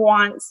ever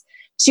wants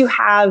to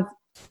have,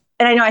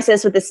 and I know I say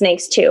this with the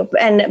snakes too,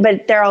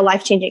 but they're all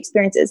life-changing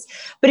experiences.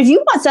 But if you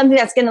want something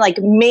that's going to like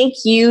make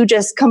you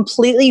just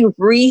completely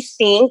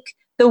rethink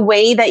the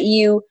way that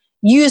you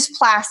use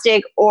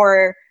plastic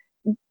or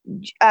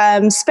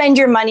spend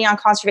your money on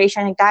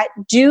conservation like that,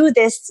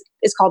 this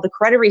is called the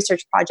Coretta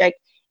Research Project.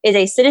 It's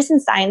a citizen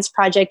science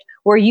project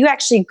where you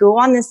actually go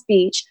on this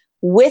beach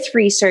with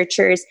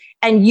researchers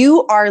and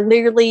you are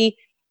literally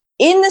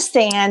in the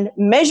sand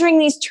measuring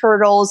these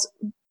turtles,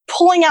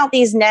 pulling out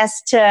these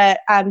nests to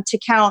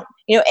count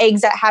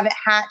eggs that haven't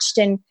hatched,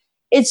 and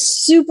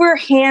it's super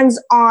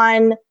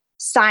hands-on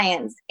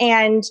science.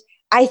 And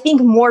I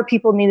think more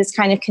people need this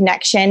kind of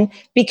connection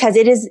because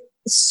it is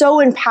so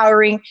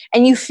empowering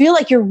and you feel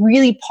like you're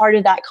really part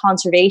of that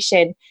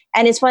conservation.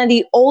 And it's one of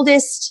the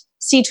oldest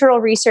sea turtle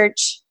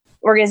research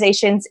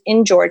organizations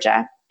in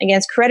Georgia. Again,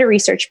 it's Coretta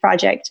Research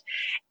Project.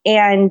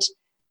 And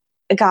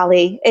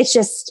golly, it's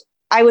just,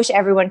 I wish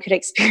everyone could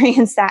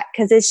experience that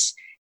because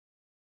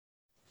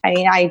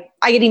I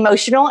get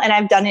emotional and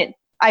I've done it.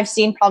 I've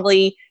seen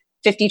probably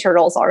 50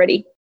 turtles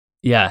already.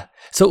 Yeah.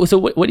 So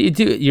what do you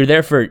do?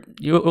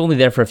 You're only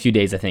there for a few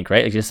days, I think,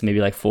 right? Like just maybe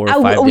like 4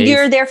 or 5 days.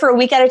 You're there for a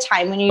week at a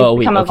time when you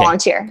become a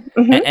volunteer.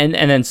 Mm-hmm.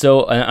 And then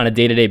so on a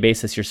day-to-day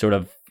basis, you're sort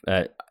of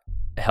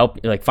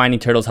finding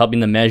turtles,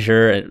 helping them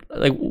measure.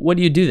 Like what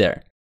do you do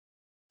there?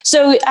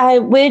 So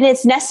when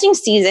it's nesting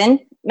season,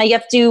 you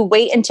have to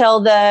wait until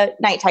the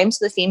nighttime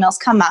so the females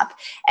come up.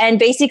 And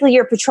basically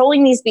you're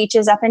patrolling these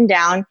beaches up and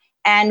down.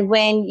 And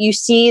when you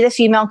see the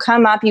female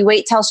come up, you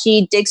wait till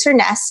she digs her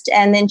nest,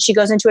 and then she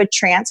goes into a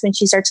trance when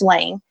she starts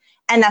laying.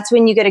 And that's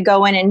when you get to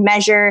go in and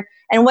measure.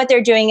 And what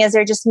they're doing is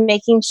they're just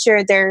making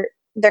sure they're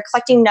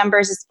collecting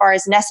numbers as far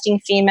as nesting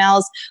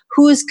females,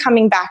 who's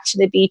coming back to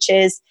the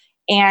beaches,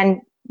 and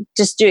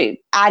just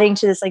adding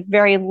to this like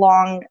very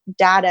long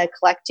data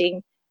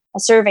collecting a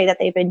survey that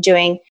they've been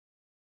doing.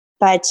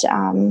 But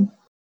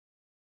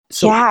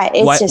it's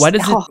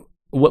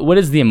what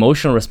is the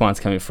emotional response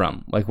coming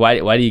from? Like, why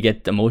do you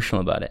get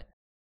emotional about it?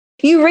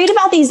 You read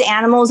about these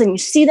animals and you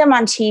see them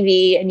on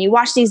TV and you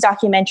watch these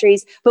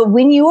documentaries, but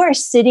when you are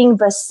sitting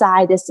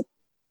beside this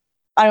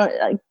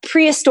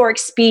prehistoric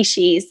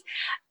species,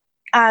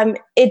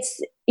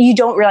 you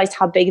don't realize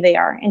how big they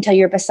are until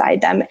you're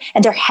beside them,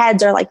 and their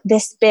heads are like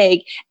this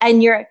big,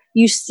 and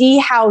you see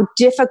how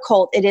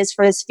difficult it is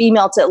for this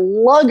female to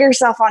lug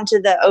herself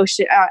onto the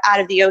ocean,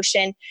 out of the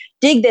ocean,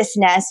 dig this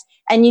nest,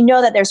 and you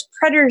know that there's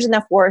predators in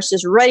the forest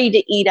just ready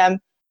to eat them,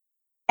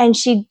 and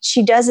she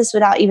does this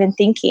without even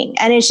thinking.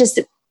 And it's just,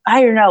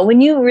 I don't know, when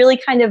you really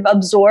kind of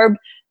absorb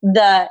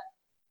the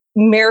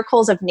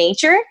miracles of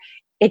nature,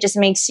 it just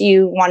makes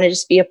you want to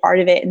just be a part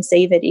of it and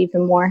save it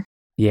even more.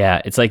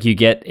 Yeah, it's like you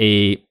get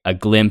a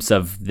glimpse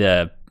of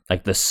the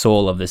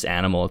soul of this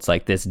animal. It's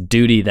like this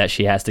duty that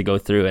she has to go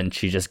through, and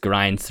she just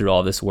grinds through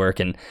all this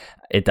work, and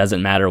it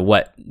doesn't matter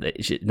what,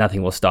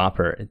 nothing will stop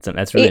her.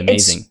 That's really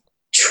amazing. It's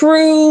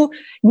true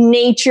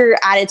nature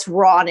at its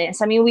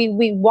rawness. I mean,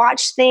 we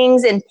watch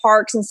things in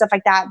parks and stuff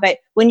like that, but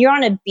when you're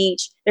on a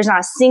beach, there's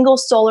not a single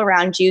soul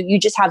around you. You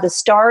just have the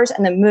stars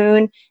and the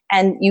moon,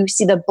 and you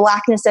see the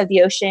blackness of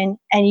the ocean,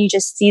 and you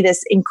just see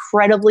this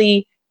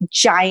incredibly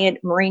giant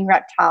marine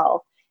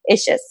reptile.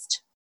 It's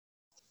just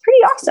pretty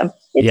awesome.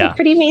 It's a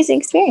pretty amazing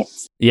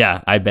experience.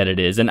 Yeah, I bet it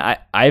is. And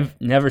I've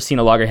never seen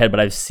a loggerhead,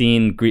 but I've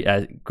seen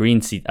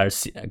green sea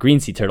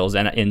turtles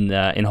in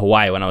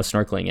Hawaii when I was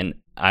snorkeling, and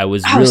I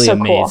was really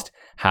amazed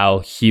how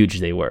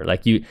huge they were.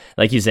 Like you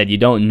said, you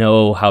don't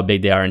know how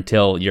big they are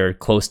until you're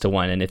close to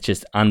one, and it's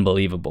just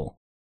unbelievable.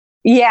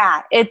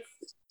 Yeah,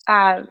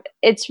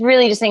 it's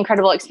really just an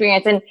incredible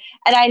experience. And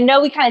I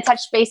know we kind of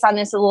touched base on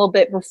this a little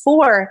bit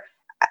before.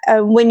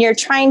 When you're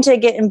trying to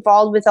get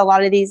involved with a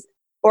lot of these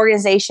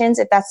organizations,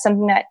 if that's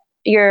something that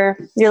your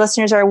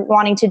listeners are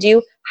wanting to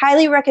do,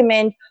 highly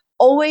recommend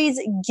always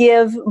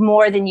give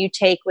more than you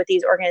take with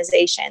these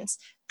organizations.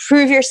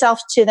 Prove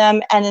yourself to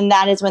them, and then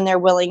that is when they're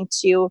willing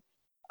to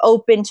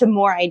open to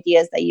more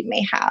ideas that you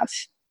may have.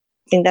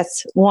 I think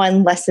that's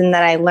one lesson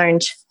that I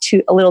learned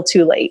a little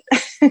too late.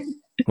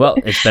 Well,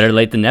 it's better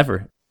late than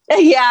never.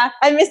 Yeah,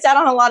 I missed out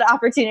on a lot of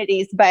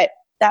opportunities, but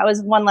that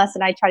was one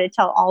lesson I try to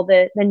tell all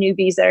the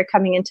newbies that are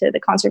coming into the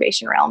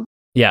conservation realm.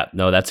 Yeah,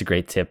 no, that's a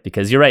great tip,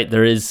 because you're right.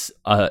 There is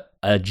a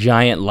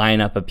giant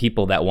lineup of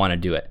people that want to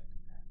do it.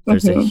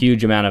 There's a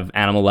huge amount of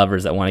animal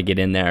lovers that want to get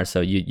in there.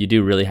 So you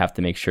do really have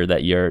to make sure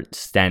that you're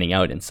standing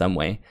out in some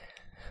way.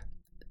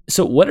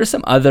 So what are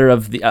some other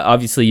of the,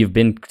 obviously you've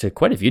been to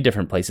quite a few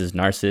different places,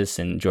 Narcissus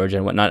and Georgia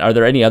and whatnot. Are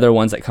there any other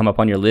ones that come up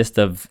on your list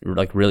of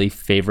like really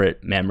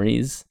favorite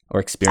memories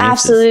or experiences?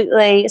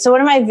 Absolutely. So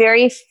one of my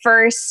very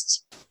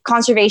first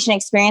conservation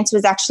experience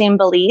was actually in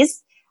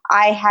Belize.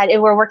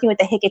 We're working with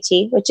the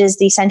Hicatee, which is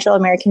the Central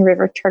American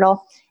river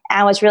turtle.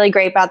 And what's really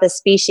great about this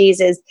species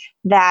is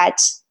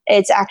that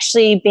it's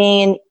actually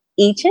being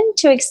eaten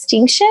to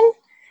extinction.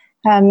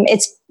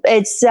 It's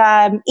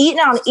eaten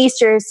on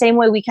Easter, same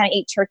way we kind of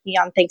eat turkey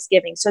on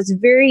Thanksgiving. So it's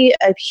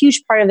a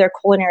huge part of their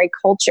culinary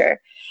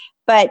culture.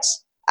 But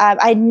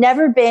I'd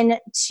never been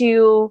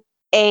to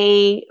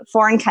a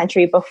foreign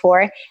country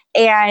before,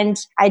 and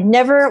I'd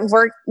never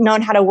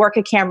known how to work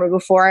a camera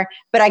before,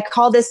 but I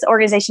called this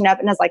organization up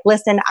and I was like,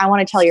 listen, I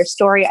want to tell your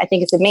story. I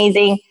think it's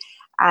amazing.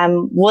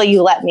 Will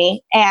you let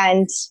me?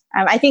 And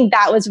I think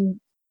that was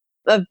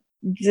kind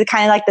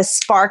of like the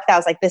spark that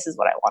was like, this is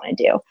what I want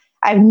to do.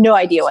 I have no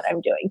idea what I'm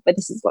doing, but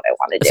this is what I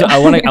want to do. So I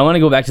want to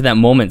go back to that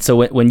moment.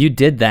 So when you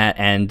did that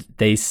and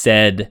they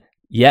said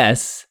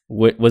yes,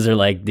 was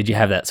there did you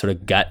have that sort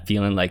of gut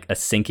feeling, like a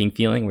sinking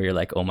feeling where you're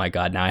like, oh my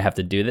God, now I have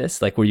to do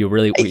this? Like, were you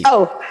really?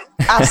 Oh,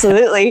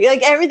 absolutely.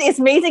 Like everything, it's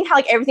amazing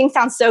how everything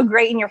sounds so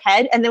great in your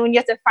head. And then when you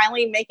have to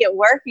finally make it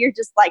work, you're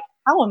just like,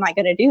 how am I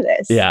going to do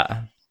this?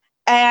 Yeah.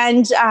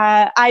 And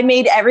I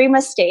made every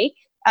mistake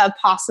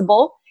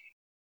possible.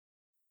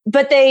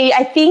 But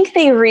I think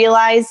they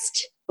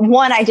realized,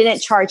 one, I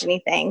didn't charge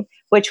anything,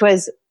 which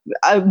was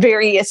a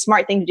very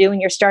smart thing to do when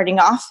you're starting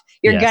off.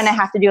 You're going to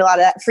have to do a lot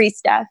of that free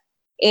stuff.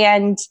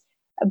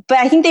 But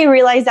I think they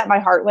realized that my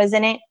heart was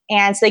in it.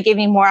 And so they gave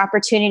me more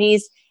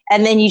opportunities.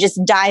 And then you just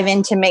dive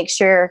in to make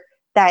sure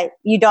that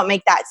you don't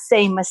make that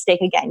same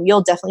mistake again.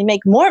 You'll definitely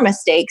make more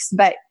mistakes,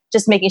 but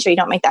just making sure you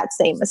don't make that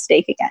same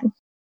mistake again.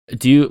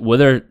 Were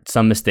there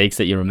some mistakes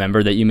that you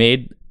remember that you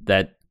made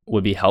that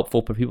would be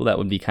helpful for people that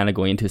would be kind of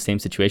going into the same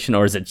situation?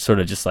 Or is it sort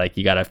of just like,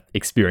 you got to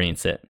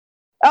experience it?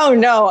 Oh,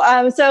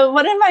 no. So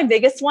one of my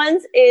biggest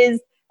ones is,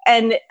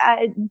 and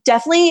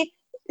definitely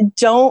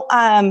don't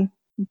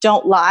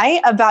don't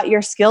lie about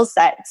your skill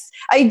sets.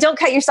 Don't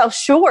cut yourself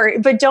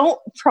short, but don't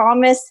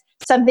promise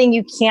something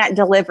you can't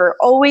deliver.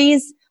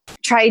 Always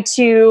try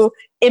to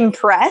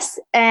impress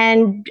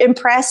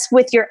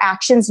with your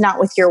actions, not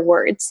with your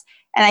words.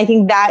 And I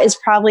think that is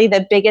probably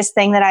the biggest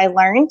thing that I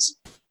learned.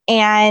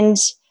 And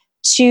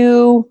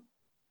to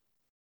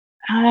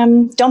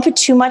don't put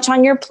too much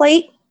on your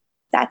plate.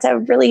 That's a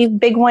really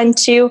big one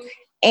too.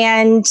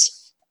 And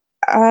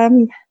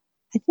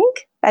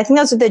I think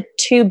those are the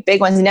two big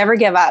ones. Never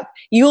give up.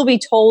 You will be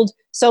told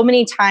so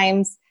many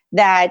times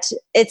that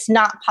it's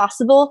not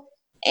possible,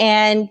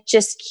 and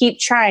just keep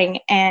trying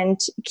and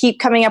keep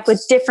coming up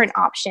with different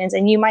options.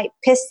 And you might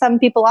piss some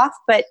people off,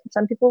 but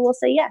some people will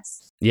say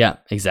yes. Yeah,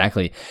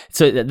 exactly.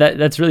 So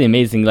that's really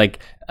amazing. Like,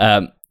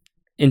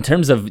 in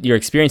terms of your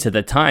experience at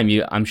the time,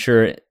 I'm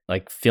sure,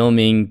 like,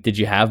 filming, did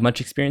you have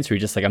much experience, or were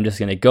you just like, I'm just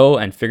going to go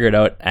and figure it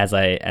out as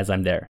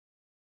I'm there?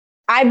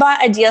 I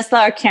bought a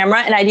DSLR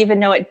camera and I didn't even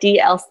know what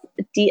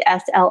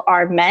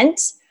DSLR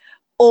meant,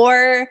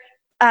 or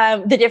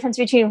the difference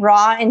between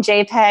RAW and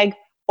JPEG,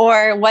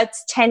 or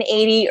what's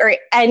 1080 or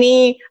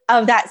any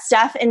of that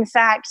stuff. In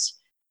fact,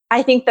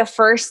 I think the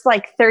first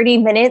 30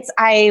 minutes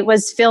I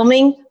was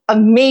filming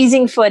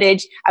amazing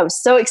footage. I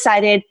was so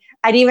excited.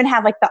 I didn't even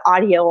have the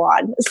audio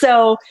on.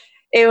 So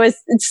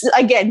it's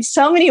again,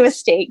 so many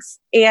mistakes,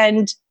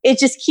 and it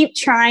just keep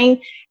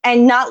trying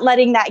and not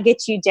letting that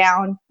get you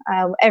down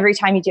every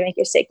time you do make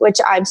a mistake, which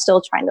I'm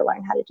still trying to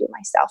learn how to do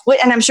myself.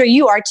 And I'm sure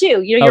you are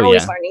too. You're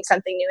always learning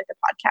something new with the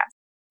podcast.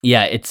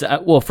 Yeah, it's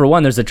well, for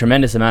one, there's a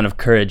tremendous amount of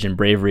courage and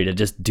bravery to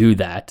just do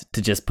that,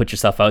 to just put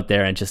yourself out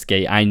there and just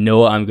get, I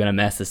know I'm going to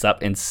mess this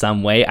up in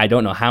some way. I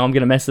don't know how I'm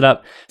going to mess it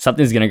up.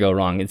 Something's going to go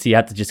wrong. And so you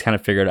have to just kind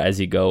of figure it out as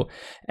you go.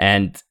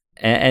 And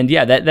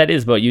yeah, that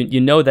is about,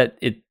 you know that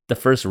the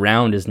first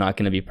round is not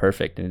going to be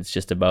perfect, and it's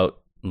just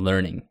about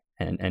learning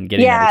and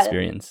getting that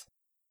experience.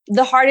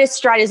 The hardest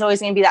stride is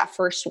always going to be that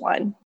first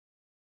one.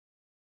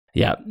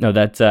 Yeah, no,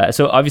 that's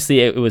so obviously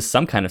it was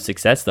some kind of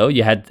success though.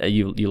 You had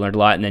you learned a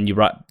lot, and then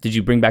did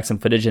you bring back some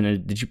footage,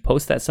 and did you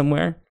post that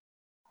somewhere?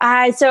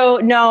 So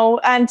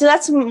no, so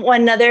that's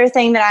one other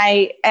thing that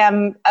I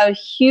am a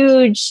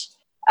huge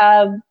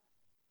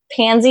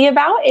pansy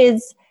about,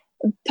 is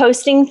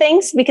posting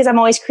things, because I'm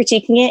always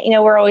critiquing it.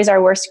 We're always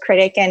our worst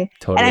critic, and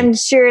totally. And I'm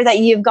sure that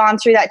you've gone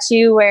through that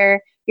too,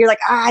 where you're like,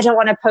 I don't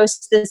want to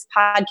post this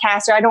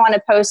podcast, or I don't want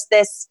to post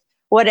this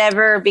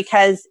whatever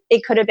because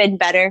it could have been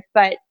better.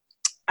 But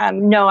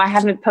no, I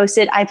haven't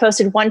posted. I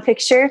posted one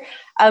picture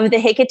of the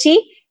Hecate,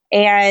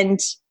 and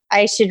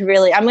I'm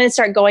going to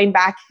start going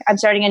back. I'm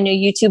starting a new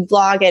YouTube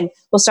blog, and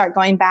we'll start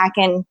going back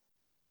and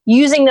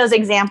using those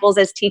examples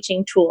as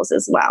teaching tools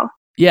as well.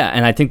 Yeah.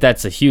 And I think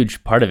that's a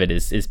huge part of it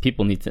is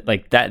people need to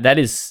that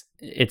is,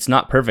 it's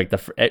not perfect.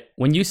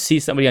 When you see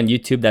somebody on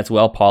YouTube that's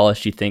well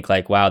polished, you think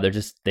wow,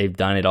 they've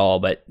done it all,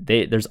 but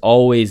there's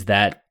always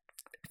that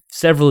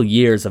several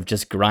years of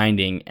just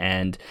grinding,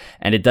 and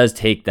it does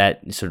take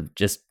that sort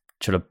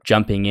of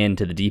jumping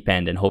into the deep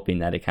end and hoping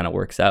that it kind of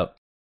works out.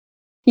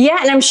 Yeah.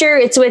 And I'm sure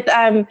it's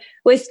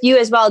with you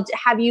as well.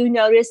 Have you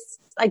noticed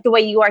the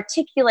way you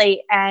articulate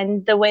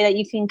and the way that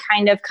you can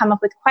kind of come up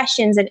with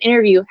questions and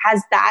interview,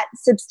 has that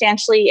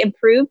substantially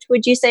improved,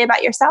 would you say,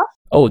 about yourself?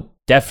 Oh,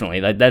 definitely.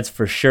 That's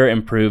for sure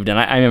improved. And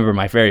I remember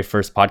my very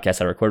first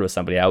podcast I recorded with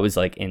somebody, I was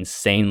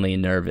insanely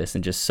nervous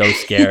and just so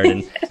scared.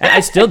 And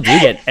I still do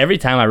get, every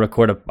time I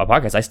record a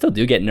podcast, I still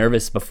do get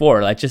nervous before,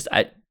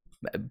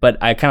 but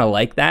I kind of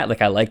like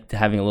that. I like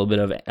having a little bit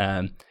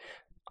of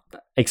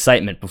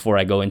excitement before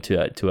I go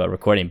into a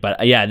recording.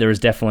 But yeah, there was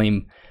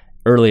definitely,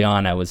 early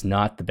on, I was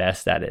not the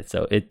best at it.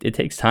 So it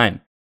takes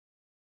time.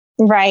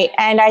 Right.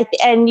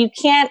 And you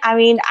can't,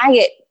 I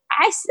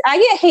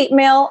get hate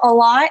mail a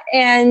lot,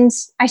 and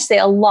I say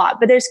a lot,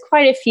 but there's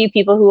quite a few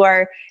people who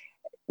are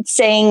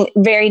saying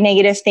very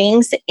negative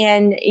things,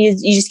 and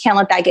you just can't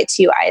let that get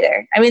to you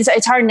either.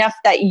 It's hard enough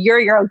that you're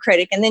your own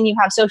critic, and then you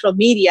have social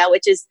media,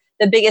 which is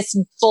the biggest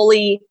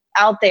bully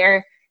out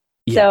there.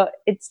 Yeah. So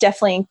it's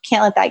definitely,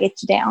 can't let that get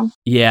you down.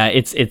 Yeah.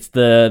 It's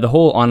the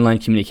whole online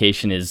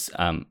communication is,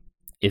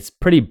 it's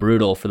pretty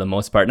brutal for the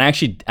most part. And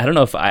actually, I don't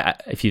know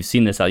if you've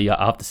seen this, I'll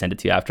have to send it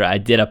to you after. I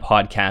did a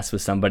podcast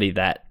with somebody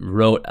that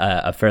wrote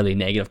a fairly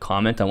negative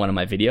comment on one of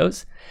my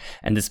videos.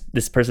 And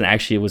this person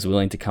actually was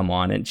willing to come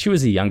on, and she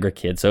was a younger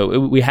kid. So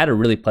we had a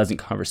really pleasant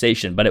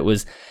conversation, but it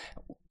was,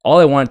 all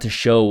I wanted to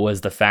show was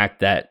the fact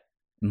that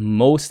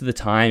most of the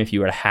time, if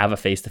you were to have a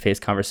face-to-face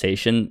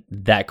conversation,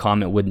 that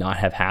comment would not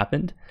have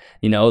happened.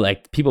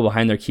 People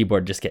behind their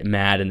keyboard just get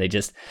mad, and they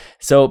just,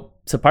 so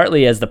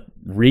partly as the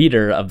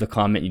reader of the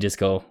comment, you just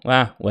go,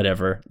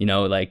 whatever,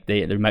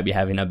 they might be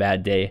having a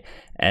bad day.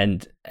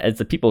 And as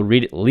the people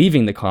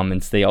leaving the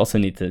comments, they also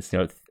need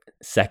to,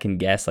 second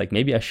guess,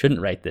 maybe I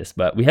shouldn't write this,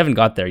 but we haven't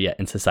got there yet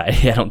in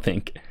society, I don't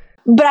think.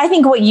 But I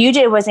think what you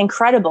did was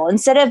incredible.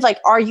 Instead of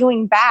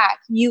arguing back,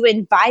 you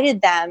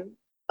invited them,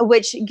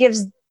 which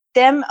gives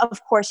them,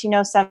 of course,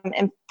 some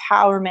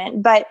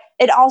empowerment, but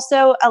it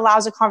also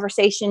allows a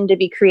conversation to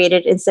be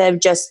created instead of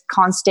just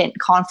constant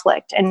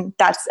conflict. And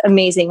that's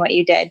amazing what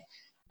you did.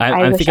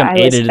 I think I'm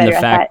aided in the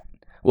fact,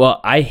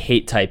 Well, I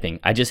hate typing.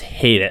 I just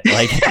hate it.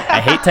 Like,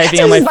 I hate typing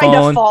on my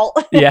phone.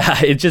 Default.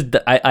 Yeah, it's just,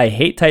 I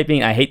hate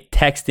typing. I hate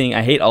texting.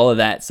 I hate all of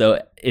that.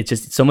 So it's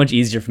just so much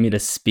easier for me to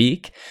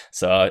speak.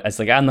 So I was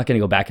like, I'm not going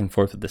to go back and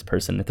forth with this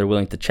person. If they're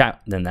willing to chat,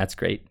 then that's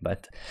great.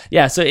 But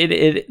yeah, so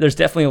there's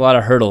definitely a lot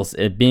of hurdles.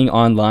 Being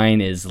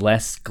online is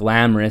less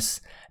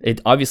glamorous.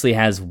 It obviously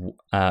has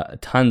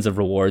tons of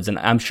rewards. And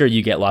I'm sure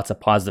you get lots of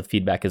positive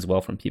feedback as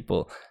well from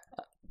people.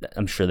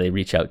 I'm sure they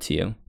reach out to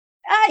you.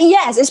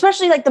 Yes,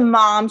 especially like the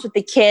moms with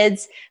the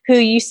kids who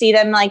you see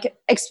them like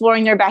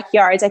exploring their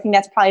backyards. I think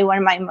that's probably one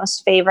of my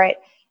most favorite.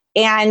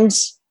 And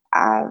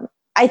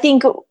I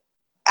think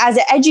as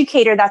an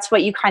educator, that's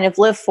what you kind of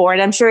live for.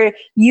 And I'm sure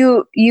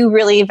you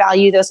really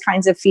value those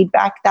kinds of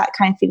feedback, that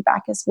kind of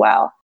feedback as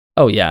well.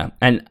 Oh, yeah.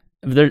 And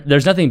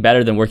there's nothing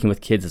better than working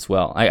with kids as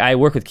well. I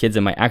work with kids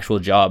in my actual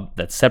job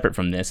that's separate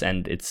from this.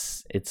 And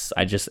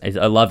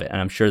I love it. And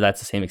I'm sure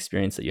that's the same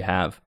experience that you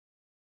have.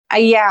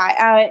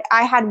 I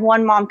had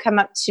one mom come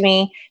up to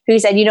me who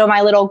said,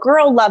 my little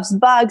girl loves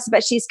bugs,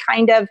 but she's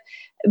kind of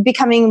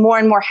becoming more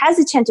and more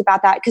hesitant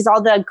about that because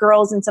all the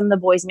girls and some of the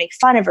boys make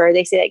fun of her.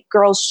 They say that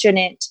girls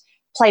shouldn't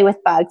play with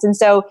bugs. And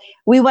so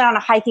we went on a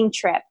hiking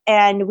trip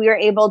and we were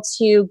able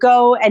to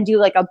go and do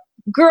like a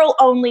girl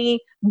only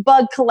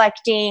bug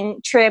collecting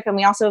trip. And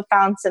we also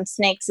found some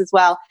snakes as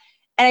well.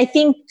 And I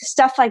think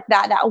stuff like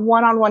that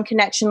one-on-one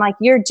connection like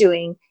you're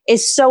doing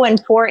is so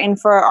important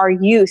for our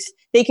youth.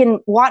 They can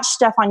watch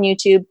stuff on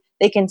YouTube,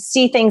 they can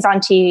see things on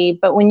TV,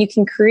 but when you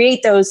can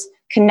create those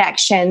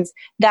connections,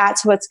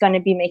 that's what's going to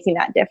be making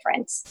that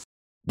difference.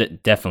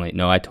 Definitely.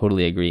 No, I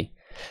totally agree.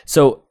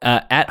 So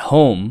at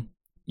home,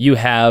 you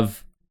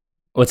have,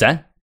 what's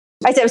that?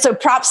 I said, so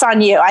props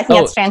on you. I think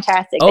that's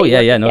fantastic. Oh,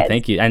 yeah. No,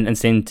 thank you. And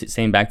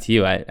same back to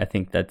you. I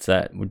think that's,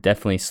 we're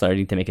definitely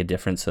starting to make a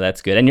difference. So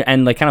that's good.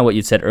 And like kind of what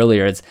you said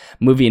earlier, it's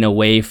moving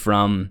away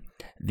from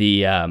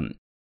the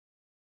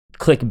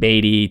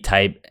clickbaity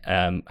type,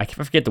 I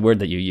forget the word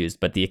that you used,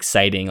 but the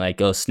exciting,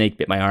 like, oh, snake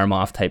bit my arm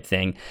off type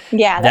thing.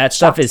 Yeah. That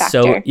stuff is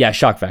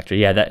shock factor.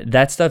 Yeah.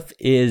 That stuff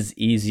is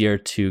easier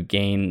to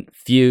gain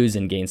views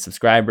and gain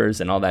subscribers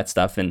and all that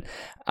stuff. And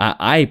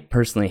I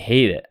personally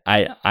hate it.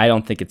 I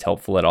don't think it's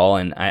helpful at all.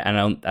 And I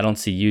don't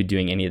see you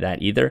doing any of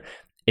that either.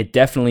 It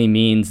definitely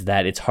means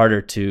that it's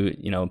harder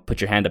to, put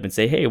your hand up and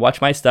say, hey,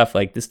 watch my stuff.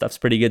 Like, this stuff's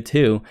pretty good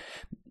too.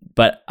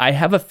 But I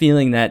have a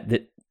feeling that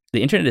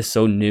the internet is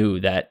so new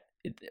that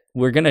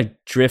we're going to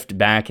drift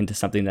back into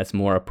something that's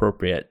more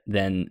appropriate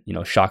than,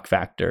 shock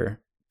factor,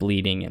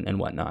 bleeding and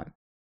whatnot.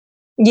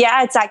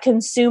 Yeah, it's that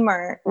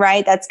consumer,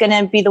 right? That's going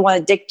to be the one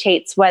that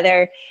dictates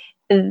whether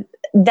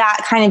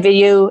that kind of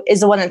video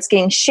is the one that's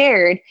getting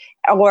shared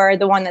or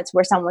the one that's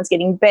where someone's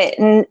getting bit.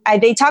 And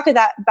they talk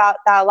about that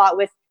a lot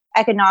with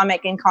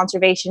economic and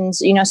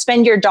conservations,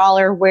 spend your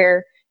dollar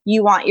where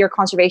you want your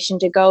conservation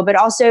to go, but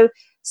also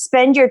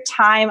spend your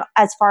time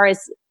as far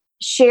as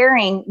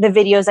sharing the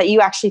videos that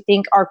you actually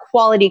think are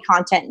quality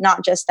content,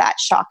 not just that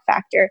shock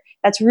factor.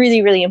 That's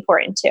really, really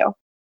important too.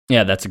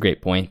 Yeah, that's a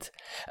great point.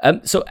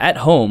 So at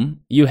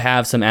home, you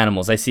have some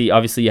animals. I see,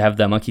 obviously, you have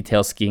the monkey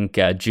tail skink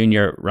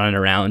Junior running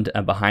around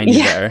behind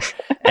you there.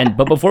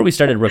 But before we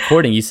started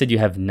recording, you said you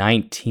have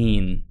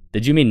 19.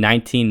 Did you mean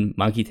 19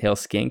 monkey tail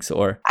skinks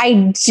or?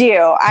 I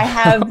do. I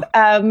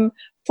have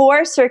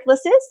 4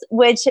 circluses,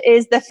 which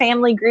is the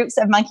family groups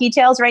of monkey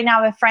tails. Right now,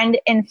 I have a friend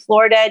in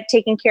Florida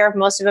taking care of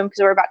most of them because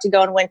we're about to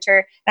go in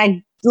winter. And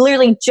I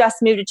literally just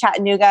moved to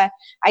Chattanooga.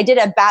 I did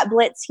a bat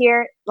blitz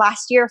here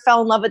last year,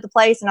 fell in love with the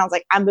place, and I was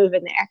like, I'm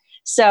moving there.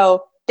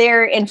 So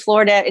they're in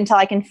Florida until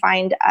I can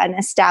find an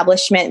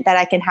establishment that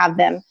I can have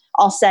them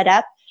all set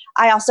up.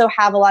 I also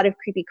have a lot of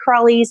creepy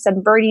crawlies,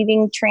 some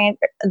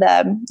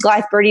the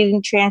Goliath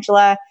bird-eating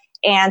tarantula,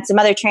 and some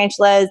other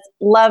tarantulas.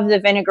 Love the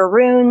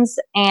vinegaroons.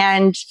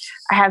 And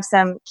I have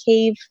some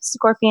cave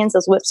scorpions,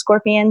 those whip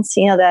scorpions,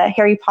 the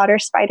Harry Potter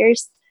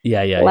spiders.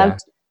 Yeah.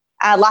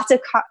 Lots of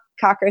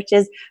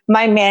cockroaches.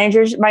 My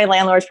landlord's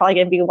probably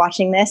going to be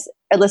watching this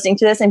or listening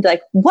to this and be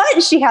like,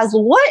 what? She has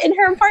what in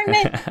her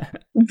apartment?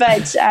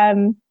 But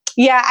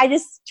I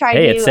just try to.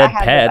 It said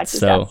pets,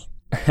 so.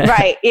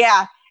 Right.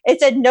 Yeah. It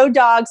said no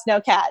dogs,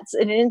 no cats.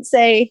 It didn't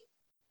say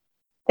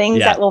things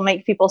that will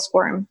make people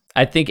squirm.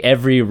 I think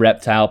every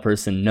reptile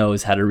person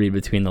knows how to read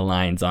between the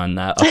lines on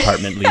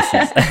apartment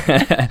leases.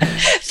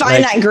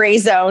 Find that gray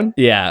zone.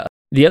 Yeah.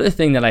 The other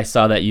thing that I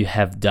saw that you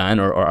have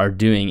done or are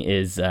doing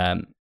is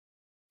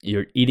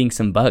you're eating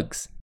some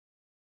bugs.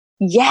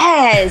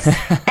 Yes.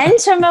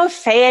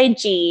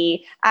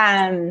 Entomophagy.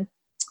 I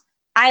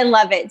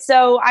love it.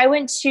 So I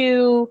went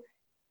to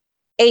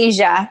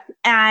Asia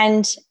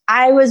and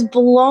I was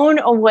blown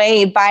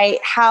away by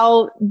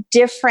how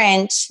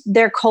different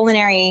their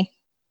culinary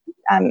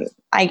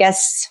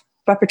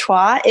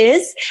repertoire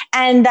is.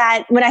 And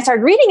that when I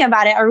started reading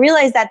about it, I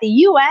realized that the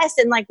US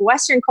and like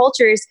Western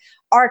cultures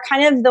are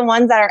kind of the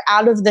ones that are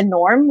out of the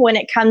norm when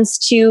it comes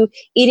to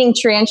eating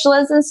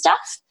tarantulas and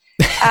stuff,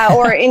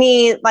 or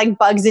any like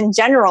bugs in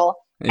general.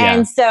 Yeah.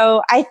 And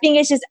so I think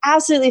it's just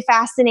absolutely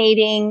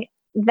fascinating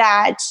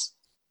that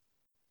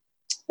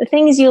the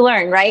things you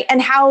learn, right?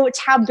 And how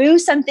taboo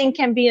something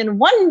can be in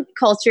one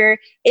culture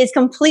is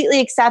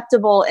completely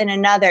acceptable in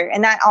another.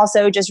 And that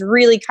also just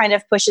really kind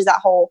of pushes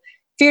that whole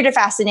fear to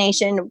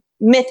fascination,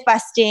 myth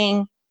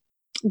busting.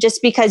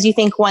 Just because you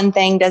think one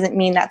thing doesn't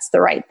mean that's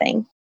the right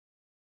thing.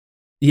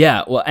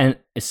 Yeah, well, and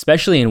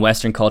especially in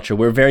Western culture,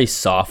 we're very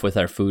soft with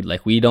our food.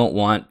 Like, we don't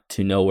want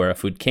to know where our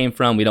food came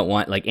from. We don't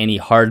want like any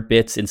hard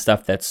bits and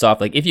stuff that's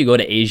soft. Like, if you go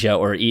to Asia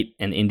or eat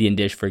an Indian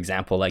dish, for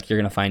example, like you're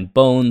gonna find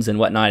bones and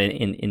whatnot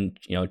in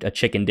a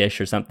chicken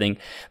dish or something.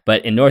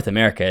 But in North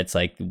America, it's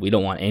like we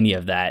don't want any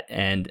of that,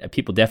 and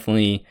people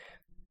definitely,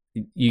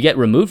 you get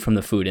removed from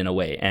the food in a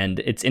way. And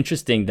it's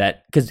interesting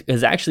that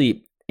because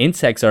actually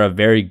insects are a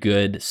very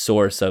good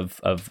source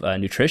of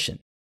nutrition.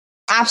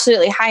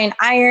 Absolutely high in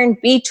iron,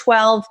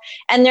 B12,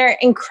 and they're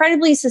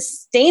incredibly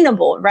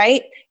sustainable,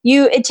 right?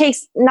 It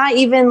takes not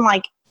even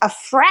like a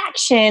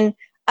fraction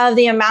of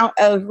the amount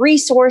of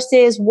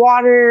resources,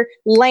 water,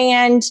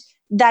 land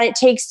that it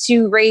takes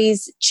to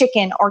raise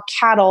chicken or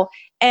cattle.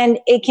 And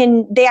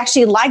they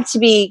actually like to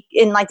be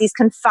in like these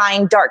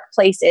confined, dark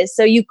places.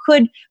 So you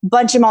could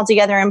bunch them all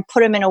together and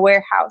put them in a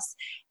warehouse.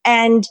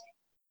 And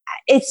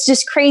it's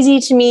just crazy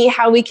to me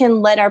how we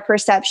can let our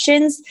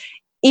perceptions,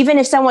 even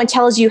if someone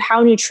tells you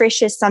how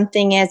nutritious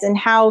something is and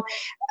how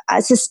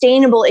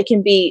sustainable it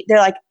can be, they're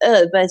like,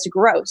 ugh, but it's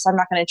gross. I'm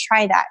not going to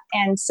try that.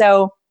 And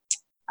so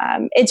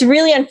it's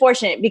really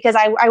unfortunate because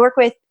I work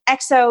with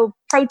Exo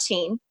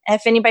Protein.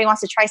 If anybody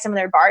wants to try some of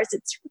their bars,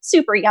 it's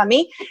super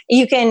yummy.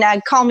 You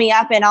can call me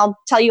up and I'll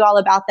tell you all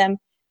about them.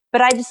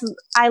 But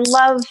I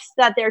love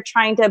that they're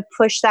trying to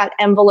push that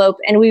envelope,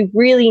 and we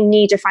really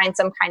need to find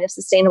some kind of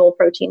sustainable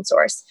protein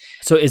source.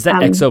 So is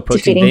that Exo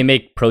Protein? They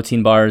make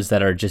protein bars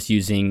that are just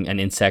using an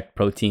insect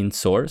protein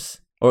source?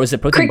 Or is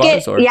it protein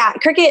bars? Or? Yeah,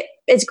 cricket.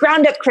 It's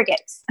ground up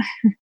crickets.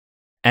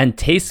 And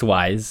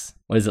taste-wise,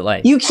 what is it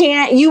like? And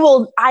I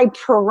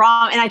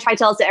try to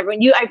tell this to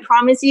everyone, I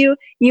promise you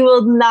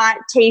will not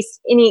taste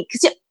any,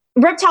 because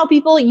reptile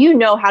people, you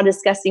know how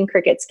disgusting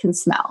crickets can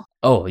smell.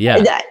 Oh, yeah.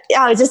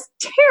 It's just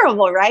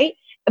terrible, right?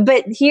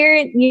 But here,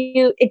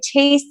 it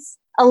tastes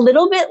a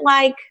little bit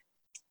like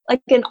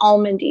an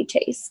almondy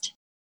taste.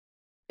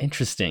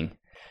 Interesting.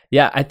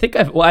 Yeah, I think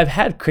I've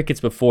had crickets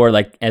before,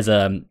 like as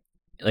a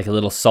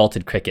little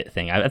salted cricket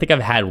thing. I think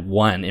I've had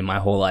one in my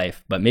whole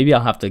life, but maybe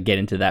I'll have to get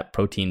into that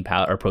protein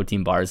powder or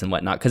protein bars and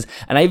whatnot.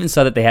 And I even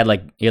saw that they had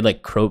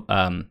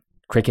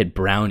cricket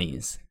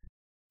brownies.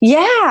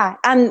 Yeah.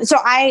 So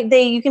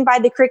you can buy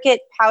the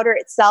cricket powder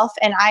itself,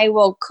 and I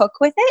will cook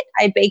with it.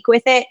 I bake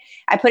with it.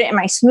 I put it in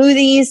my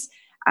smoothies.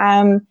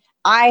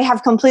 I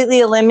have completely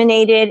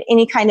eliminated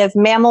any kind of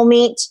mammal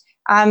meat.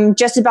 I'm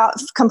just about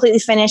completely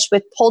finished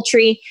with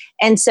poultry.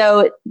 And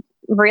so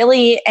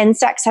really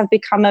insects have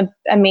become a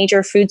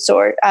major food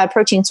source,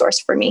 protein source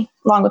for me,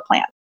 along with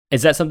plants.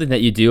 Is that something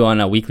that you do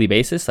on a weekly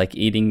basis, like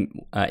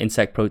eating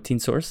insect protein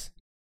source?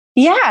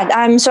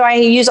 Yeah. So I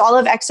use all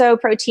of Exo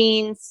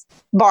Protein's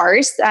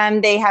bars.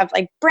 They have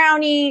like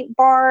brownie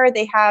bar.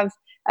 They have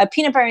a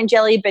peanut butter and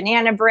jelly,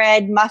 banana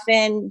bread,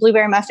 muffin,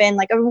 blueberry muffin,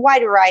 like a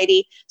wide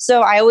variety.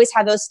 So I always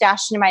have those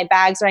stashed in my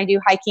bags when I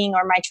do hiking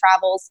or my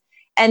travels.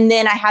 And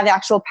then I have the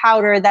actual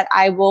powder that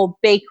I will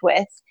bake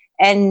with.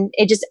 And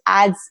it just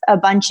adds a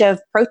bunch of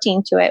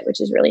protein to it,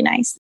 which is really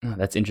nice. Oh,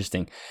 that's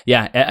interesting.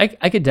 Yeah,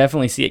 I could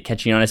definitely see it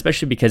catching on,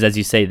 especially because, as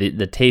you say,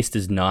 the taste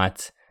is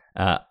not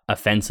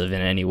offensive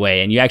in any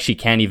way. And you actually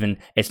can't even,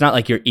 it's not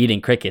like you're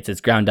eating crickets. It's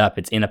ground up.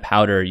 It's in a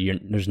powder.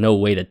 There's no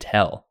way to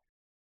tell.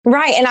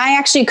 Right. And I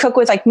actually cook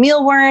with like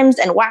mealworms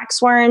and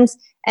waxworms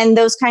and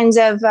those kinds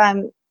of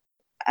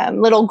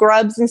little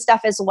grubs and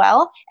stuff as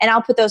well. And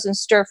I'll put those in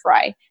stir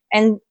fry.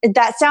 And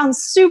that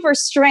sounds super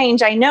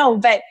strange, I know.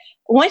 But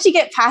once you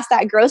get past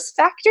that gross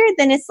factor,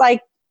 then it's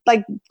like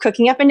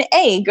cooking up an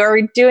egg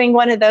or doing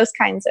one of those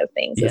kinds of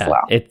things as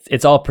well.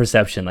 It's all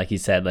perception, like you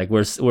said. Like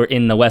we're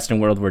in the Western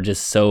world, we're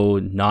just so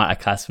not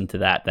accustomed to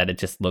that it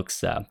just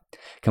looks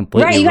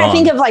completely right. You wrong. gotta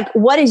think of like,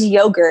 what is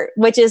yogurt,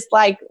 which is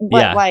like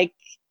like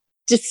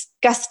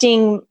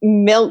disgusting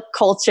milk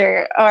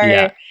culture,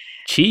 or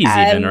cheese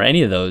even, or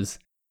any of those.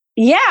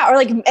 Yeah,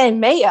 or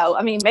and mayo.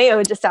 I mean,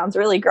 mayo just sounds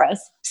really gross.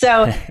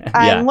 So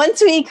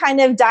once we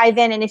kind of dive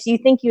in, and if you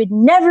think you would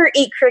never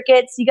eat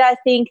crickets, you got to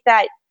think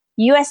that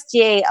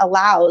USDA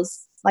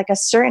allows like a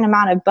certain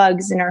amount of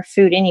bugs in our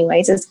food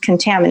anyways as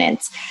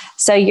contaminants.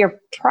 So you're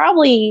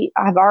probably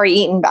have already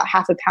eaten about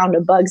half a pound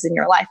of bugs in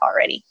your life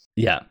already.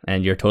 Yeah,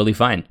 and you're totally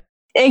fine.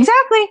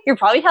 Exactly. You're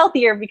probably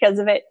healthier because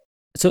of it.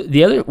 So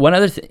the one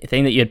other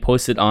thing that you had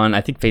posted on,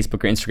 I think, Facebook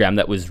or Instagram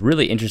that was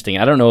really interesting,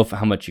 I don't know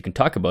how much you can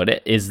talk about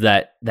it, is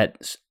that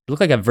looked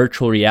like a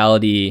virtual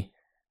reality.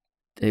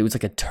 It was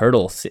like a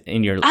turtle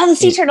in your... Oh, the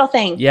sea turtle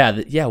thing.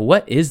 Yeah.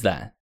 What is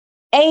that?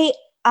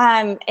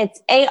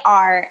 It's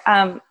AR.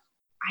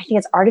 I think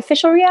it's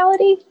artificial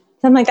reality,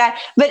 something like that.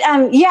 But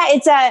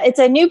it's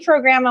a new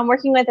program. I'm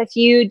working with a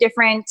few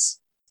different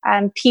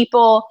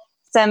people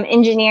some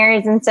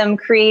engineers and some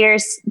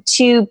creators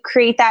to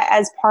create that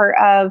as part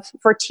of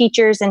for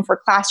teachers and for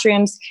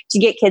classrooms to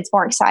get kids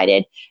more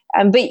excited.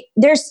 But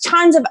there's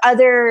tons of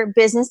other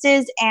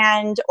businesses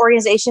and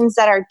organizations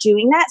that are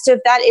doing that. So if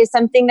that is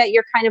something that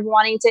you're kind of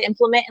wanting to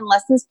implement in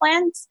lessons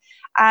plans,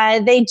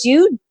 they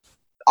do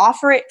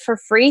offer it for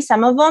free,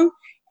 some of them.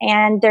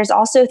 And there's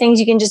also things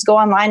you can just go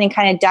online and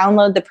kind of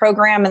download the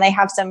program, and they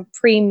have some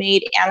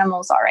pre-made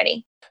animals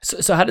already.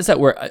 So how does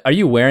that work? Are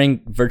you wearing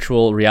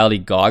virtual reality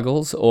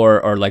goggles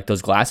or like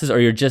those glasses,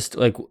 or you're just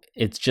like,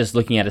 it's just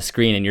looking at a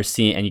screen and you're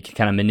seeing, and you can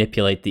kind of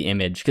manipulate the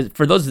image? Because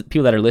for those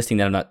people that are listening,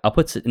 that I'm not, I'll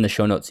put it in the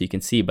show notes so you can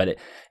see, but it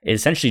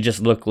essentially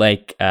just looked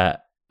like a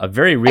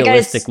very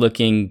realistic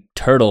looking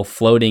turtle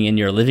floating in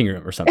your living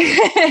room or something.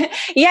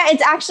 Yeah,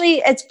 it's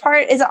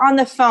on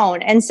the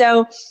phone. And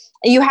so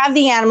you have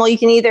the animal, you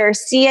can either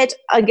see it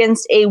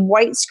against a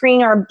white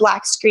screen or a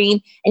black screen,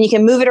 and you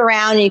can move it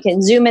around and you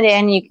can zoom it in,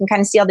 and you can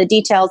kind of see all the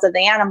details of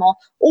the animal,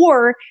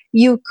 or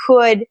you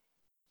could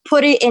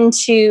put it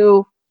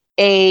into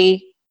a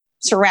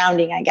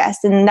surrounding, I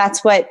guess. And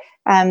that's what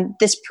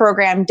this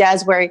program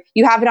does, where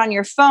you have it on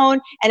your phone,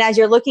 and as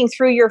you're looking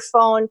through your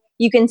phone,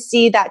 you can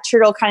see that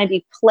turtle kind of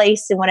be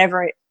placed in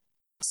whatever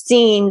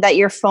scene that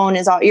your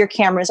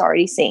camera is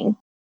already seeing.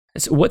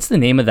 So what's the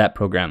name of that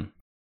program?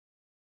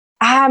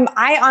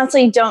 I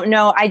honestly don't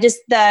know.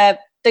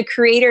 The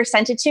creator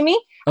sent it to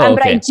me, okay.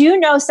 But I do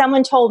know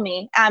someone told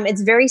me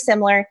it's very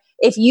similar.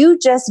 If you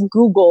just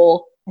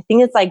Google, I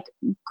think it's like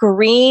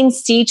green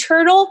sea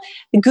turtle,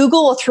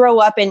 Google will throw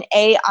up an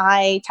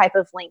AI type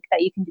of link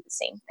that you can do the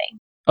same thing.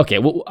 Okay,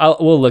 well,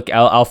 we'll look.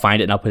 I'll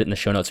find it and I'll put it in the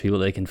show notes so people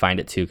they can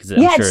find it too. Because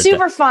it's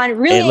super fun,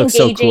 really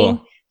engaging. So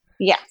cool.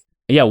 Yeah.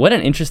 Yeah, what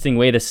an interesting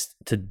way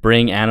to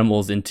bring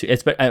animals into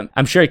it.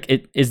 I'm sure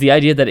it is the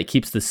idea that it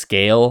keeps the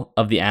scale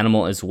of the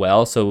animal as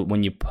well. So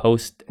when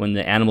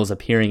the animal's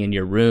appearing in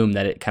your room,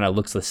 that it kind of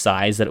looks the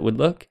size that it would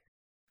look.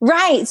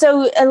 Right.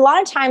 So a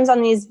lot of times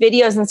on these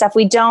videos and stuff,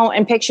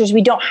 and pictures,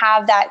 we don't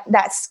have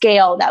that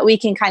scale that we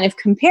can kind of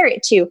compare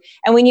it to.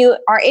 And when you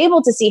are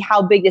able to see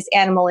how big this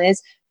animal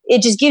is,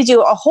 it just gives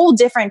you a whole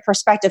different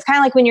perspective. Kind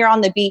of like when you're on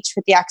the beach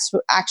with the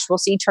actual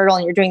sea turtle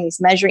and you're doing these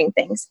measuring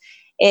things.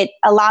 It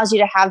allows you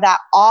to have that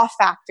awe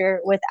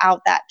factor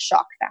without that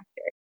shock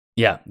factor.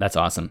 Yeah, that's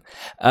awesome.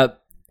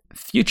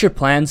 Future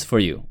plans for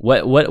you.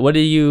 What do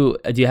you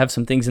have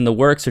some things in the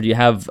works, or do you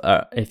have,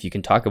 if you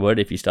can talk about it,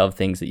 if you still have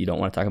things that you don't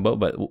want to talk about,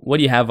 but what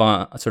do you have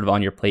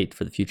on your plate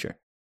for the future?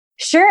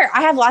 Sure.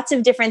 I have lots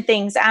of different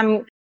things.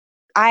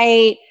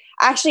 I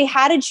actually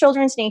had a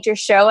children's nature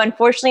show.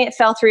 Unfortunately, it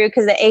fell through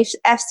because the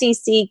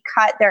FCC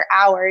cut their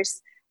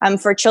hours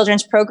for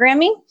children's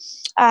programming.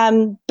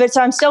 But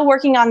so I'm still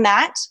working on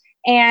that.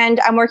 And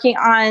I'm working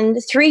on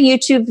 3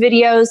 YouTube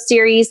video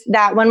series.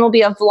 That one will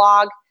be a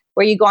vlog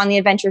where you go on the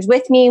adventures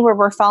with me, where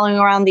we're following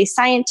around these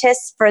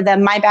scientists for the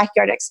My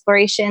Backyard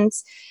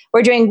Explorations.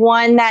 We're doing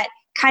one that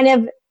kind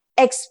of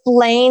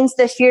explains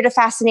the fear to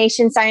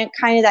fascination, kind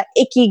of that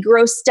icky,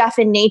 gross stuff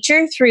in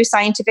nature through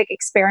scientific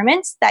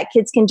experiments that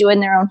kids can do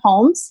in their own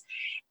homes.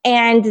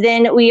 And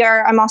then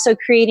I'm also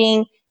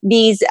creating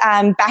these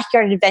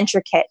backyard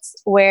adventure kits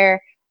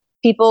where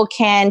people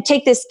can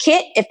take this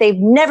kit if they've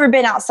never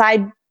been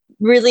outside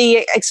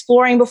really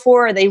exploring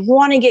before, or they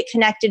want to get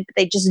connected, but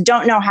they just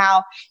don't know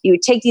how. You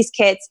would take these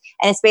kits,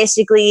 and it's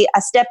basically a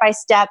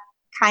step-by-step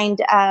kind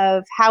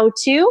of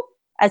how-to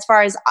as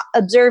far as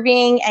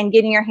observing and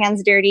getting your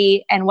hands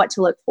dirty and what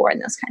to look for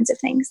and those kinds of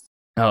things.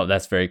 Oh,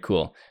 that's very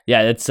cool.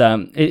 Yeah, it's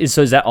so is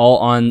that all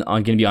on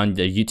going to be on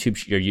your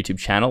YouTube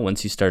channel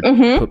once you start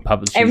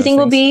publishing? Everything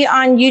will be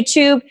on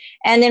YouTube,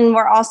 and then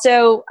we're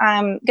also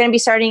going to be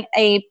starting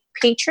a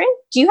Patreon.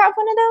 Do you have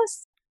one of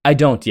those? I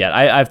don't yet.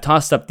 I've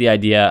tossed up the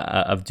idea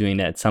of doing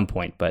that at some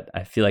point, but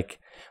I feel like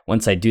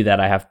once I do that,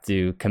 I have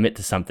to commit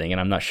to something,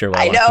 and I'm not sure what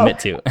I want to commit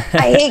to.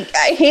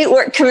 I hate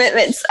work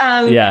commitments.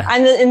 Yeah.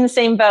 I'm in the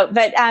same boat.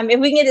 But if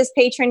we can get this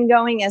Patreon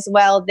going as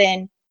well,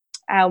 then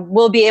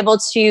we'll be able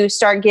to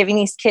start giving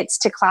these kits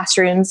to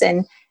classrooms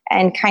and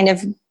kind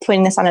of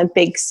putting this on a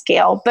big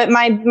scale. But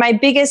my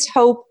biggest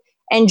hope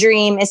and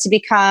dream is to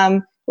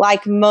become,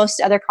 like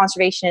most other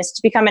conservationists,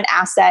 to become an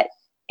asset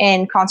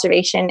in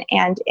conservation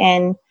and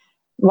in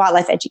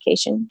wildlife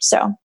education.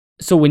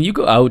 So when you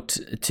go out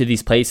to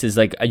these places,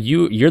 like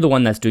you're the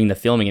one that's doing the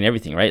filming and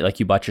everything, right? Like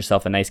you bought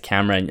yourself a nice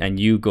camera and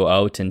you go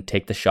out and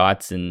take the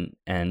shots and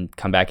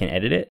come back and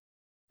edit it?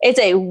 It's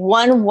a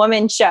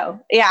one-woman show.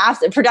 Yeah,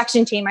 the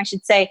production team, I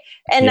should say.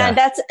 And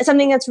that's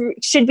something that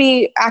should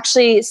be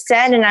actually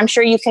said, and I'm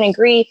sure you can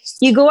agree.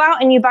 You go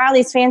out and you buy all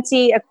these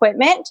fancy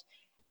equipment,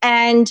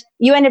 and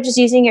you end up just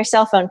using your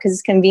cell phone because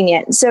it's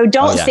convenient. So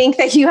don't think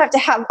that you have to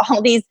have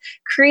all these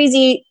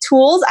crazy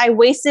tools. I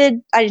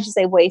just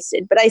say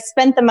wasted, but I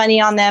spent the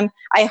money on them.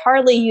 I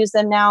hardly use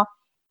them now.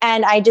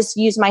 And I just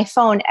use my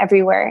phone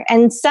everywhere.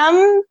 And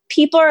some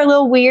people are a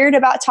little weird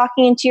about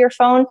talking into your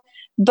phone,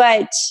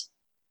 but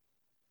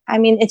I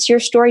mean, it's your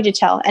story to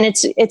tell, and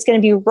it's going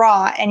to be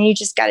raw, and you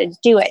just got to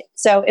do it.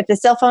 So if the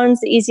cell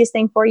phone's the easiest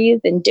thing for you,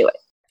 then do it.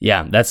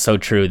 Yeah, that's so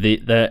true.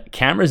 The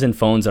cameras and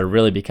phones are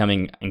really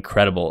becoming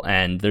incredible,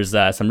 and there's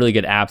some really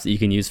good apps that you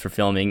can use for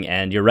filming.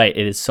 And you're right,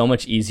 it is so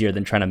much easier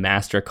than trying to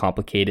master a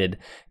complicated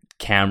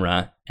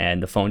camera,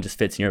 and the phone just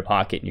fits in your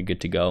pocket and you're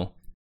good to go.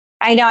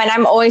 I know, and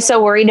I'm always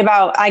so worried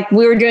about, like,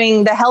 we were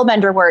doing the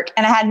Hellbender work,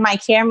 and I had my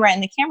camera,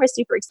 and the camera's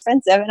super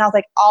expensive, and I was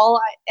like,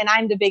 and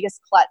I'm the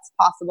biggest klutz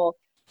possible.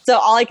 So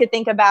all I could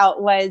think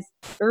about was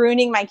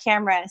ruining my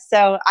camera.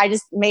 So I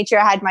just made sure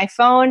I had my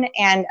phone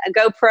and a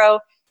GoPro,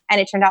 and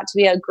it turned out to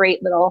be a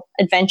great little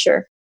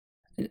adventure.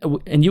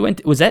 And you were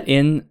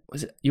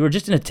you were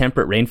just in a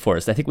temperate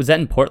rainforest. I think, was that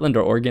in Portland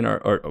or Oregon or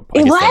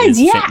it was,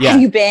 yeah.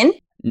 Have you been?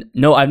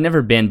 No, I've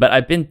never been, but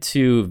I've been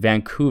to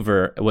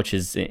Vancouver, which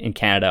is in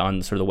Canada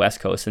on sort of the West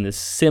Coast, and this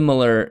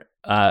similar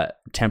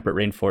temperate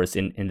rainforest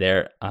in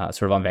there,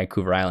 sort of on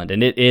Vancouver Island.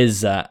 And it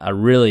is a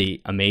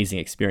really amazing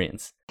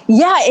experience.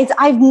 Yeah,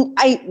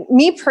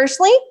 me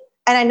personally,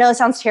 and I know it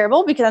sounds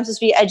terrible because I'm supposed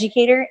to be an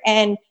educator,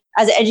 and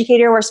as an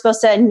educator, we're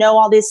supposed to know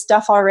all this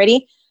stuff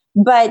already.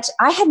 But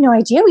I had no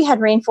idea we had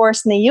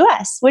rainforests in the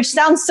US, which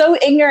sounds so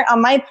ignorant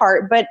on my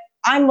part, but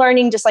I'm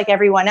learning just like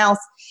everyone else.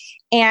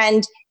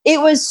 And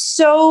it was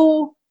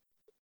so,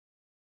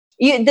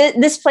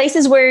 this place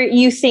is where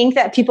you think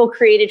that people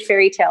created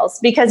fairy tales,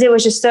 because it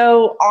was just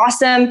so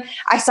awesome.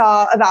 I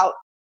saw about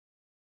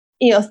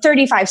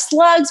 35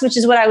 slugs, which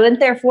is what I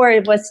went there for.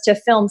 It was to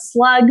film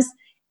slugs.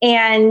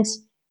 And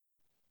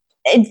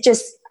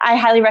I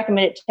highly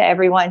recommend it to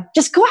everyone.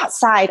 Just go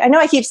outside. I know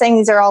I keep saying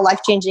these are all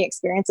life-changing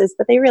experiences,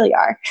 but they really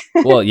are.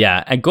 Well,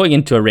 yeah. And going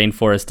into a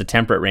rainforest, a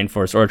temperate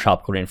rainforest or a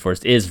tropical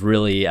rainforest is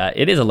really,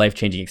 it is a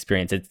life-changing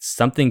experience. It's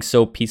something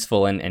so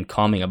peaceful and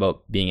calming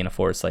about being in a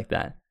forest like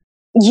that.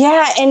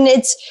 Yeah. And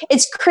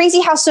it's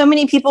crazy how so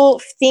many people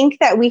think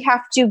that we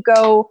have to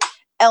go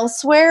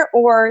elsewhere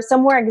or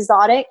somewhere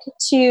exotic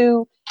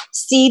to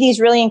see these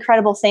really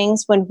incredible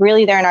things, when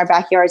really they're in our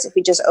backyards if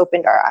we just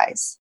opened our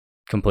eyes.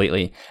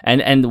 Completely.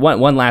 And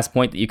one last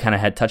point that you kind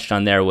of had touched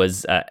on there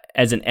was,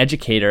 as an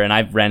educator, and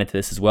I've ran into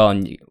this as well,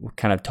 and we're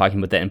kind of talking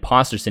about the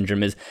imposter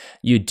syndrome, is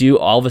you do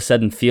all of a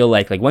sudden feel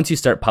like once you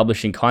start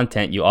publishing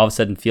content, you all of a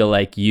sudden feel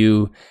like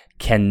you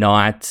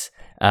cannot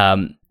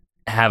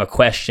have a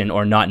question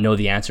or not know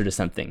the answer to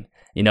something.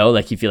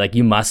 Like you feel like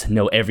you must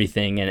know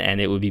everything,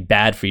 and it would be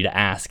bad for you to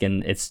ask.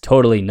 And it's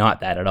totally not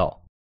that at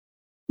all.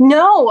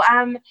 No.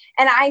 And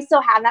I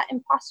still have that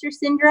imposter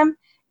syndrome.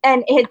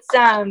 And it's,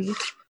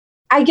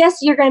 I guess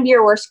you're going to be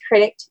your worst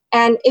critic.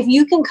 And if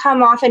you can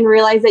come off and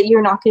realize that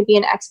you're not going to be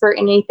an expert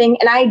in anything,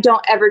 and I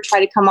don't ever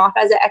try to come off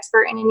as an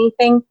expert in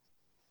anything,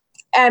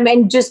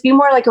 and just be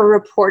more like a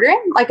reporter,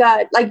 like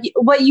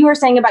what you were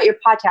saying about your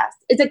podcast.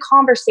 It's a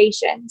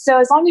conversation. So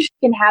as long as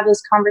you can have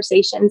those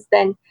conversations,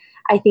 then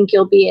I think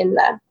you'll be in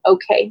the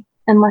okay,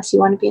 unless you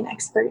want to be an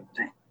expert.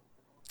 But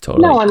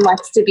totally. No one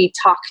likes to be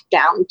talked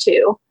down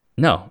to.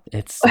 No,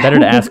 it's better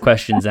to ask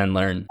questions and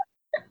learn.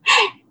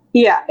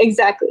 Yeah,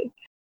 exactly.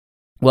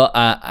 Well,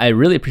 I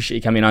really appreciate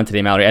you coming on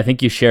today, Mallory. I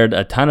think you shared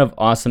a ton of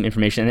awesome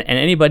information, and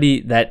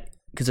anybody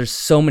because there's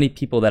so many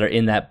people that are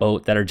in that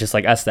boat that are just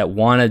like us, that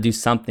want to do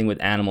something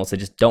with animals. They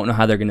just don't know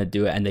how they're going to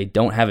do it, and they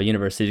don't have a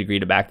university degree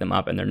to back them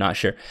up, and they're not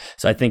sure.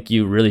 So I think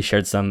you really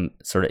shared some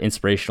sort of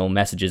inspirational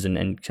messages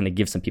and kind of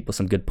give some people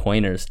some good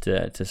pointers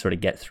to sort of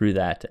get through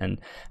that. And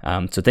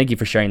so thank you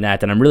for sharing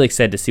that. And I'm really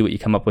excited to see what you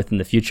come up with in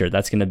the future.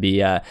 That's going to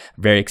be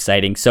very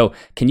exciting. So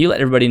can you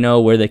let everybody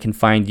know where they can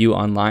find you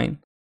online?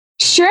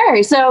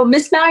 Sure. So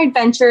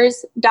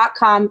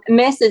MissMalloryAdventures.com.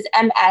 Miss is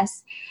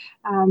MS.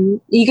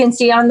 You can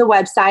see on the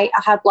website.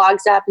 I'll have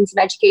blogs up and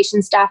some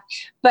education stuff,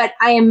 but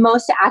I am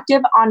most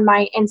active on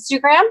my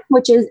Instagram,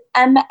 which is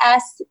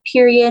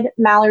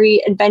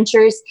MS.Mallory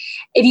Adventures.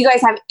 If you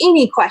guys have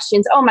any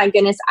questions, oh my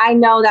goodness, I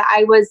know that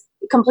I was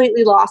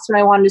completely lost when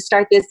I wanted to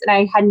start this and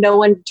I had no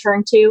one to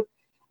turn to.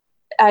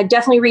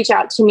 Definitely reach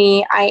out to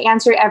me. I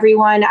answer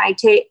everyone. I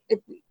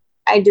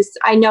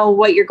know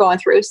what you're going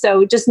through.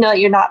 So just know that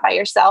you're not by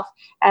yourself.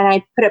 And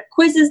I put up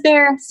quizzes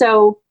there.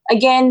 So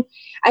again,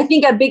 I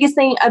think a big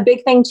thing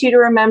too to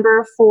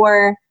remember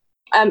for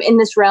in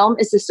this realm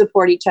is to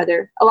support each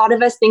other. A lot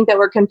of us think that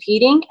we're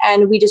competing,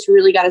 and we just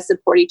really got to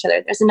support each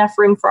other. There's enough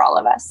room for all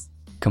of us.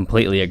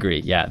 Completely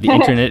agree. Yeah. The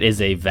internet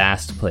is a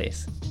vast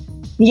place.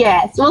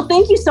 Yes. Well,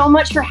 thank you so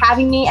much for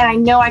having me. And I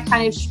know I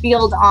kind of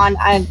spieled on,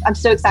 I'm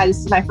so excited. This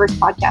is my first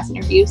podcast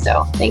interview.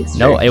 So thanks.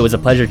 No, it was a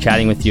pleasure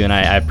chatting with you. And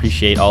I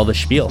appreciate all the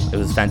spiel. It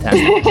was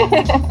fantastic.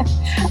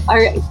 All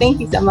right.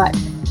 Thank you so much.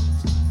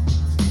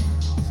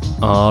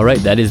 All right,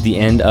 that is the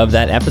end of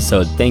that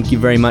episode. Thank you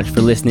very much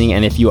for listening.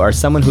 And if you are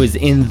someone who is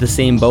in the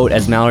same boat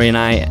as Mallory and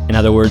I, in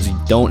other words, you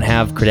don't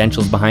have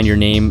credentials behind your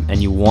name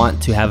and you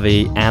want to have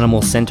an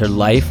animal-centered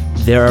life,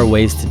 there are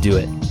ways to do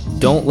it.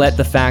 Don't let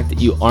the fact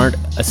that you aren't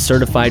a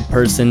certified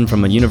person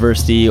from a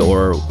university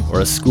or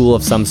a school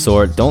of some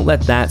sort, don't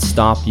let that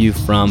stop you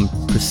from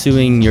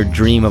pursuing your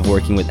dream of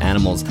working with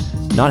animals.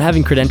 Not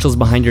having credentials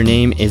behind your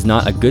name is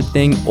not a good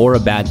thing or a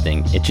bad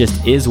thing. It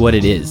just is what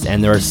it is,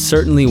 and there are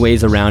certainly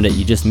ways around it.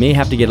 You just may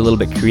have to get a little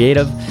bit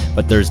creative,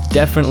 but there's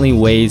definitely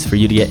ways for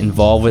you to get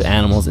involved with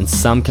animals in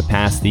some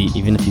capacity,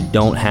 even if you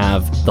don't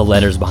have the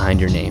letters behind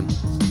your name.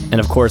 And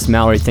of course,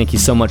 Mallory, thank you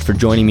so much for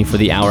joining me for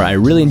the hour. I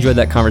really enjoyed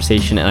that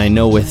conversation, and I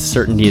know with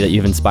certainty that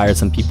you've inspired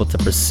some people to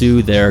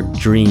pursue their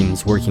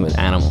dreams working with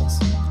animals.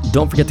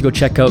 Don't forget to go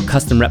check out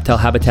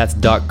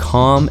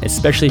customreptilehabitats.com,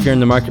 especially if you're in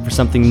the market for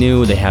something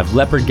new. They have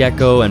leopard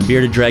gecko and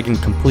bearded dragon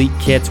complete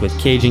kits with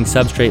caging,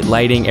 substrate,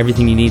 lighting,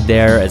 everything you need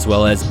there, as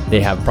well as they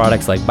have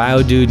products like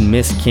Biodude,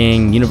 Mist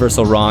King,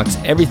 Universal Rocks.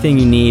 Everything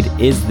you need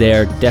is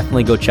there.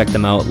 Definitely go check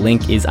them out.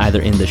 Link is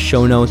either in the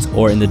show notes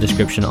or in the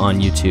description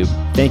on YouTube.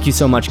 Thank you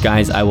so much,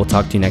 guys. I will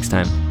talk to you next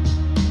time.